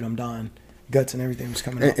like, hey, dude, I'm dying. Guts and everything was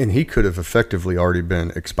coming out. And he could have effectively already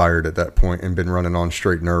been expired at that point and been running on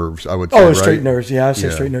straight nerves, I would say, right? Straight nerves. Yeah, I say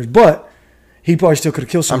straight nerves. But he probably still could have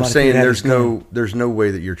killed somebody. I'm saying there's no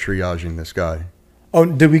way that you're triaging this guy. Oh,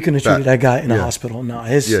 dude, we couldn't have treated that guy in a hospital. No,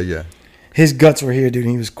 his guts were here, dude,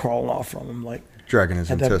 and he was crawling off from him, like dragging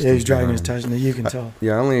his intestines. Yeah, he was dragging his intestines. You can tell.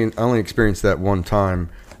 Yeah, I only experienced that one time,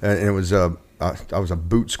 and it was I was a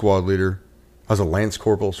boot squad leader. I was a Lance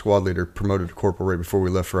Corporal squad leader, promoted to corporal right before we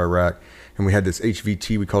left for Iraq. And we had this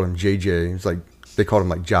HVT, we called him JJ. It was like, they called him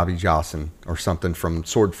like Jobby Johnson or something from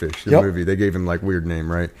Swordfish, the movie. They gave him like weird name,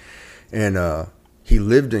 right? And he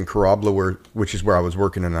lived in Karabla, which is where I was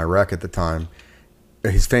working in Iraq at the time.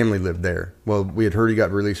 His family lived there. Well, we had heard he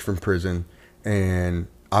got released from prison, and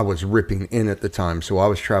I was ripping in at the time. So I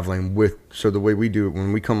was traveling so the way we do it,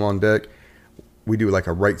 when we come on deck, we do like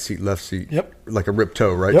a right seat, left seat, like a rip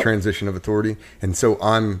toe, right? Yep. Transition of authority. And so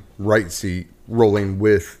I'm right seat rolling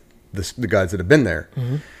with the guys that have been there.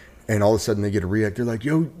 Mm-hmm. And all of a sudden they get a react. They're like,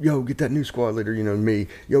 yo, get that new squad leader, me.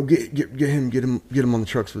 Yo, get him on the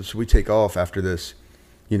trucks. So we take off after this,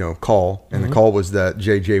 call. And the call was that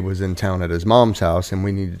JJ was in town at his mom's house and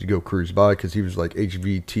we needed to go cruise by because he was like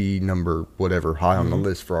HVT number whatever, high on the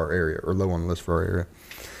list for our area or low on the list for our area.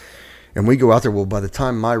 And we go out there. Well, by the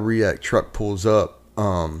time my React truck pulls up,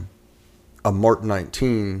 a Mark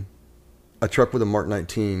 19, a truck with a Mark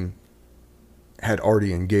 19 had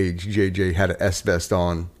already engaged. JJ had an S-vest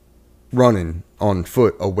on, running on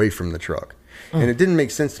foot away from the truck. And it didn't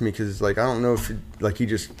make sense to me because it's like, I don't know if he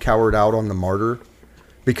just cowered out on the martyr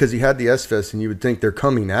because he had the S-vest and you would think they're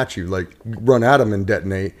coming at you, like run at him and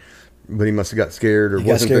detonate. But he must have got scared or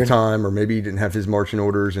wasn't the time, or maybe he didn't have his marching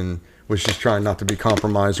orders and was just trying not to be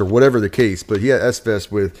compromised or whatever the case. But he had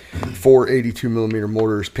S-vest with 4 82mm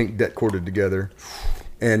mortars, pink det corded together.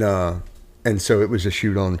 And so it was a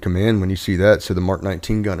shoot on command when you see that. So the Mark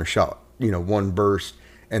 19 gunner shot, one burst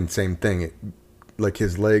and same thing. Like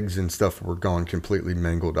his legs and stuff were gone completely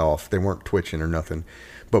mangled off. They weren't twitching or nothing.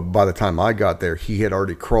 But by the time I got there, he had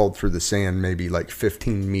already crawled through the sand maybe like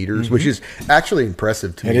 15 meters, which is actually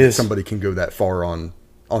impressive to me that somebody can go that far on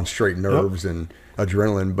straight nerves and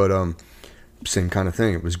adrenaline. But same kind of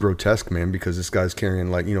thing. It was grotesque, man, because this guy's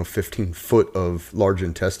carrying 15 foot of large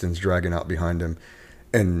intestines dragging out behind him.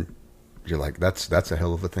 And you're like, that's a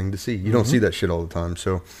hell of a thing to see. You don't see that shit all the time.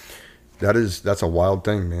 So that's a wild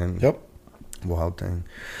thing, man. Yep. Wild thing.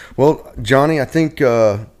 Well, Johnny, I think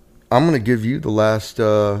I'm going to give you the last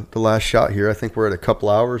shot here. I think we're at a couple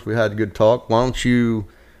hours. We had a good talk. Why don't you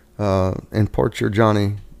impart your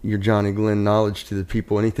Johnny Glenn knowledge to the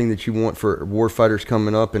people? Anything that you want for warfighters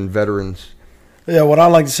coming up and veterans? Yeah, what I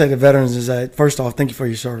like to say to veterans is that, first off, thank you for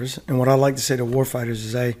your service. And what I like to say to warfighters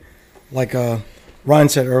is, like Ryan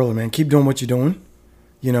said earlier, man, keep doing what you're doing,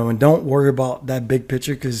 and don't worry about that big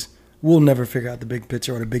picture because we'll never figure out the big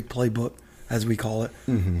picture or the big playbook, as we call it,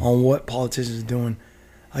 on what politicians are doing.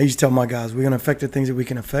 I used to tell my guys, we're going to affect the things that we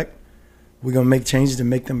can affect. We're going to make changes to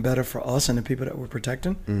make them better for us and the people that we're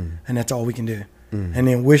protecting, and that's all we can do. And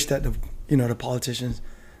then wish that the politicians,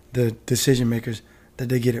 the decision makers, that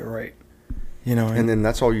they get it right. You know, and then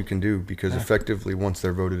that's all you can do, because effectively once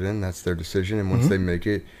they're voted in, that's their decision. And once they make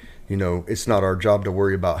it, you know, it's not our job to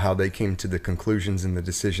worry about how they came to the conclusions and the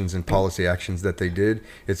decisions and policy actions that they did.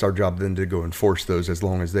 It's our job then to go enforce those as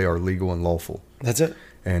long as they are legal and lawful. That's it.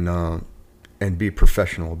 And be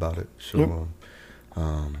professional about it. So,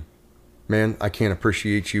 man, I can't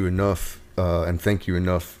appreciate you enough and thank you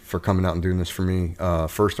enough for coming out and doing this for me.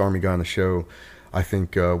 First Army guy on the show. I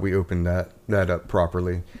think we opened that up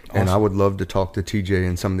properly. Awesome. And I would love to talk to TJ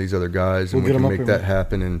and some of these other guys, and we can make that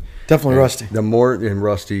happen. And definitely Rusty. The more and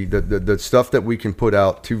Rusty, the stuff that we can put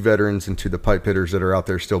out to veterans and to the pipe hitters that are out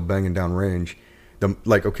there still banging down range.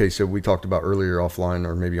 So we talked about earlier offline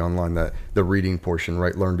or maybe online that the reading portion,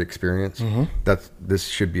 right? Learned experience. This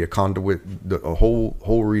should be a conduit. A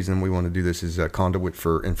whole reason we want to do this is a conduit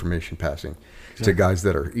for information passing to guys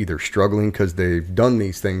that are either struggling because they've done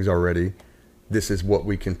these things already. This is what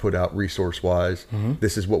we can put out resource-wise.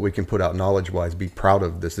 This is what we can put out knowledge-wise. Be proud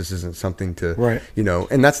of this. This isn't something to, you know,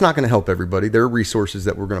 and that's not going to help everybody. There are resources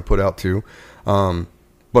that we're going to put out too.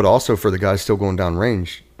 But also for the guys still going down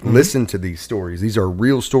range, listen to these stories. These are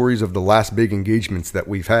real stories of the last big engagements that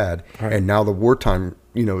we've had. And now the wartime,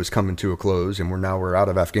 you know, is coming to a close, and we're out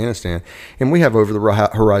of Afghanistan, and we have over the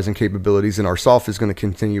horizon capabilities, and our SOF is going to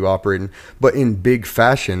continue operating. But in big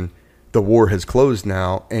fashion, the war has closed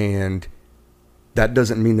now, and that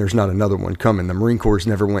doesn't mean there's not another one coming. The Marine Corps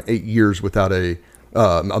never went 8 years without a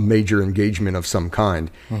major engagement of some kind.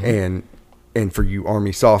 And for you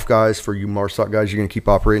Army SOF guys, for you MARSOC guys, you're going to keep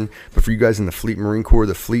operating. But for you guys in the Fleet Marine Corps,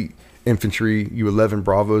 the Fleet Infantry, you 11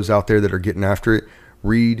 Bravos out there that are getting after it,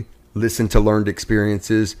 read, listen to learned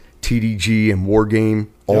experiences, TDG and War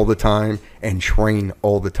Game all the time, and train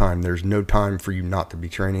all the time. There's no time for you not to be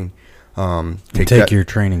training. Take your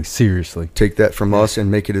training seriously. Take that from us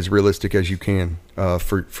and make it as realistic as you can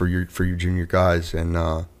for your junior guys, and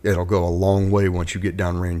it'll go a long way once you get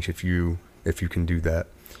downrange if you can do that.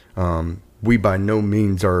 We by no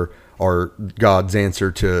means are God's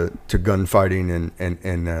answer to gunfighting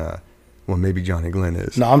and well, maybe Johnny Glenn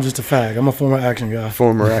is. No, I'm just a fag. I'm a former action guy.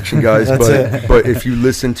 Former action guys, but if you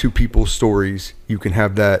listen to people's stories, you can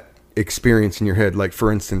have that experience in your head. Like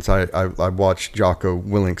for instance, I watched Jocko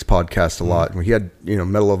Willink's podcast a lot, and he had, you know,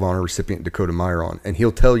 Medal of Honor recipient Dakota Meyer on, and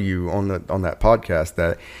he'll tell you on that podcast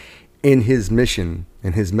that in his mission,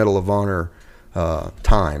 in his Medal of Honor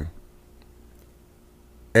time,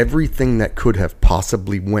 everything that could have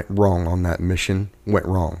possibly went wrong on that mission went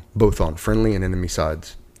wrong, both on friendly and enemy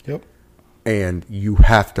sides. Yep. And you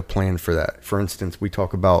have to plan for that. For instance,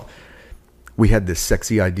 we had this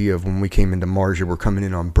sexy idea of when we came into Marja, we're coming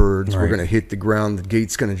in on birds, we're going to hit the ground, the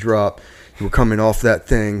gate's going to drop, we're coming off that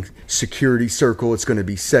thing, security circle, it's going to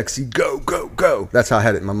be sexy, go, go, go. That's how I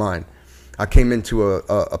had it in my mind. I came into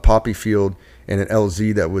a poppy field and an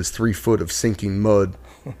LZ that was 3 foot of sinking mud,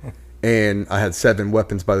 and I had 7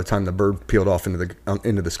 weapons by the time the bird peeled off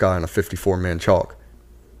into the sky on a 54-man chalk.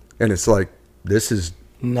 And it's like, this is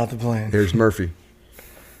not the plan. There's Murphy.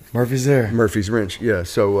 Murphy's there. Murphy's wrench, yeah.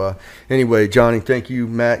 So anyway, Johnny, thank you.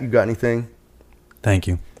 Matt, you got anything? Thank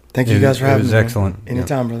you. Thank you guys for having me. It was excellent.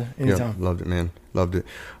 Anytime, brother. Anytime. Yeah, loved it, man. Loved it.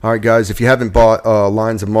 All right, guys, if you haven't bought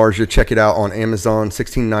Lines of Marja, check it out on Amazon,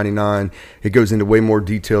 $16.99. It goes into way more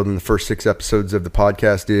detail than the first 6 episodes of the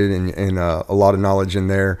podcast did, and a lot of knowledge in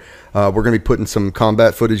there. We're going to be putting some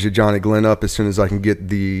combat footage of Johnny Glenn up as soon as I can get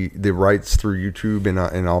the rights through YouTube,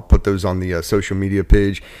 and I'll put those on the social media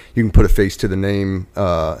page. You can put a face to the name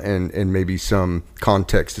and maybe some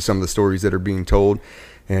context to some of the stories that are being told.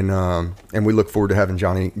 And we look forward to having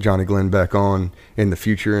Johnny Glenn back on in the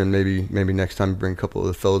future, and maybe next time bring a couple of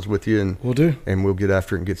the fellas with you, and we'll do. And we'll get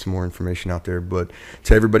after it and get some more information out there. But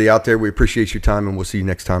to everybody out there, we appreciate your time, and we'll see you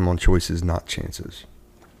next time on Choices Not Chances.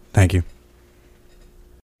 Thank you.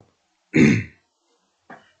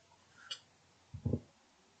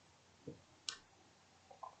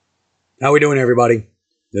 How we doing, everybody?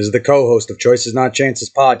 This is the co-host of Choices Not Chances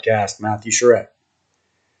podcast, Matthew Charette.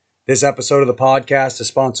 This episode of the podcast is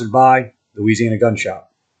sponsored by Louisiana Gun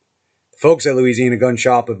Shop. The folks at Louisiana Gun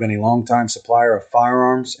Shop have been a longtime supplier of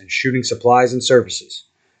firearms and shooting supplies and services,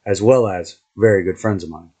 as well as very good friends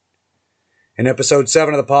of mine. In episode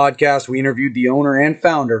 7 of the podcast, we interviewed the owner and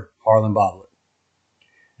founder, Harlan Boblet.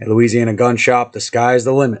 At Louisiana Gun Shop, the sky is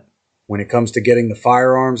the limit when it comes to getting the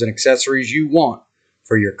firearms and accessories you want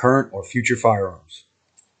for your current or future firearms.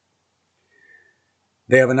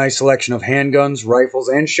 They have a nice selection of handguns, rifles,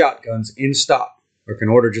 and shotguns in stock, or can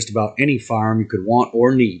order just about any firearm you could want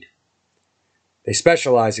or need. They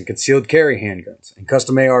specialize in concealed carry handguns and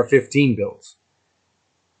custom AR-15 builds.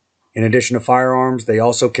 In addition to firearms, they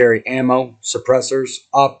also carry ammo, suppressors,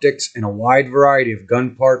 optics, and a wide variety of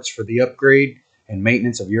gun parts for the upgrade and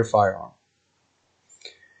maintenance of your firearm.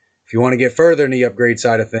 If you want to get further in the upgrade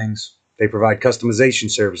side of things, they provide customization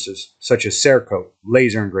services such as Cerakote,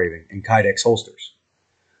 laser engraving, and Kydex holsters.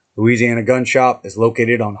 Louisiana Gun Shop is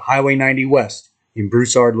located on Highway 90 West in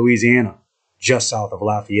Broussard, Louisiana, just south of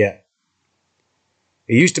Lafayette.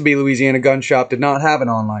 It used to be Louisiana Gun Shop did not have an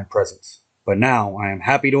online presence, but now I am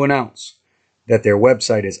happy to announce that their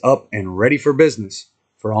website is up and ready for business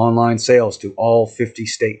for online sales to all 50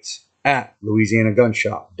 states at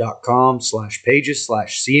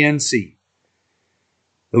louisianagunshop.com/pages/CNC.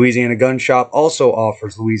 Louisiana Gun Shop also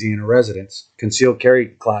offers Louisiana residents concealed carry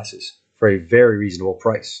classes for a very reasonable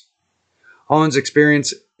price. Holland's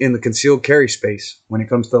experience in the concealed carry space when it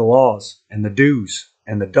comes to the laws and the do's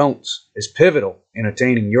and the don'ts is pivotal in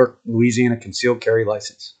attaining your Louisiana concealed carry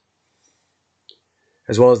license.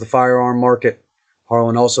 As well as the firearm market,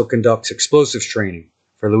 Harlan also conducts explosives training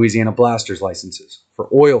for Louisiana blasters licenses for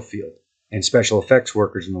oil field and special effects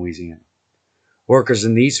workers in Louisiana. Workers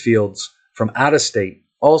in these fields from out of state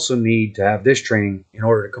also need to have this training in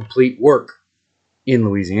order to complete work in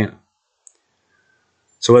Louisiana.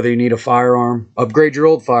 So whether you need a firearm, upgrade your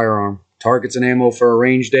old firearm, targets and ammo for a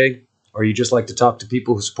range day, or you just like to talk to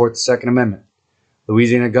people who support the Second Amendment,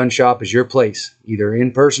 Louisiana Gun Shop is your place, either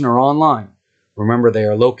in person or online. Remember, they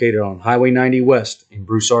are located on Highway 90 West in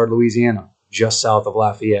Broussard, Louisiana, just south of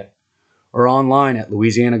Lafayette, or online at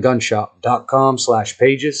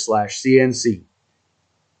louisianagunshop.com/pages/CNC.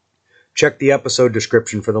 Check the episode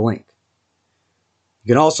description for the link. You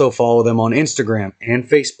can also follow them on Instagram and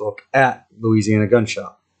Facebook at Louisiana Gun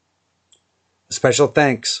Shop. A special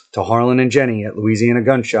thanks to Harlan and Jenny at Louisiana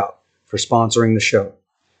Gun Shop for sponsoring the show.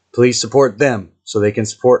 Please support them so they can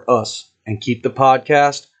support us and keep the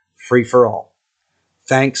podcast free for all.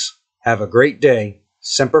 Thanks, have a great day,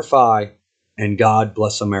 Semper Fi, and God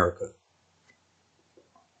bless America.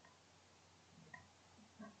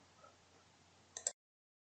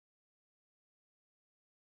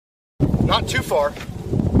 Not too far.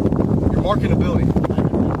 You're marking the building.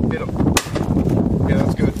 Hit him. Yeah,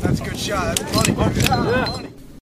 that's good. That's a good shot. That's money. Yeah.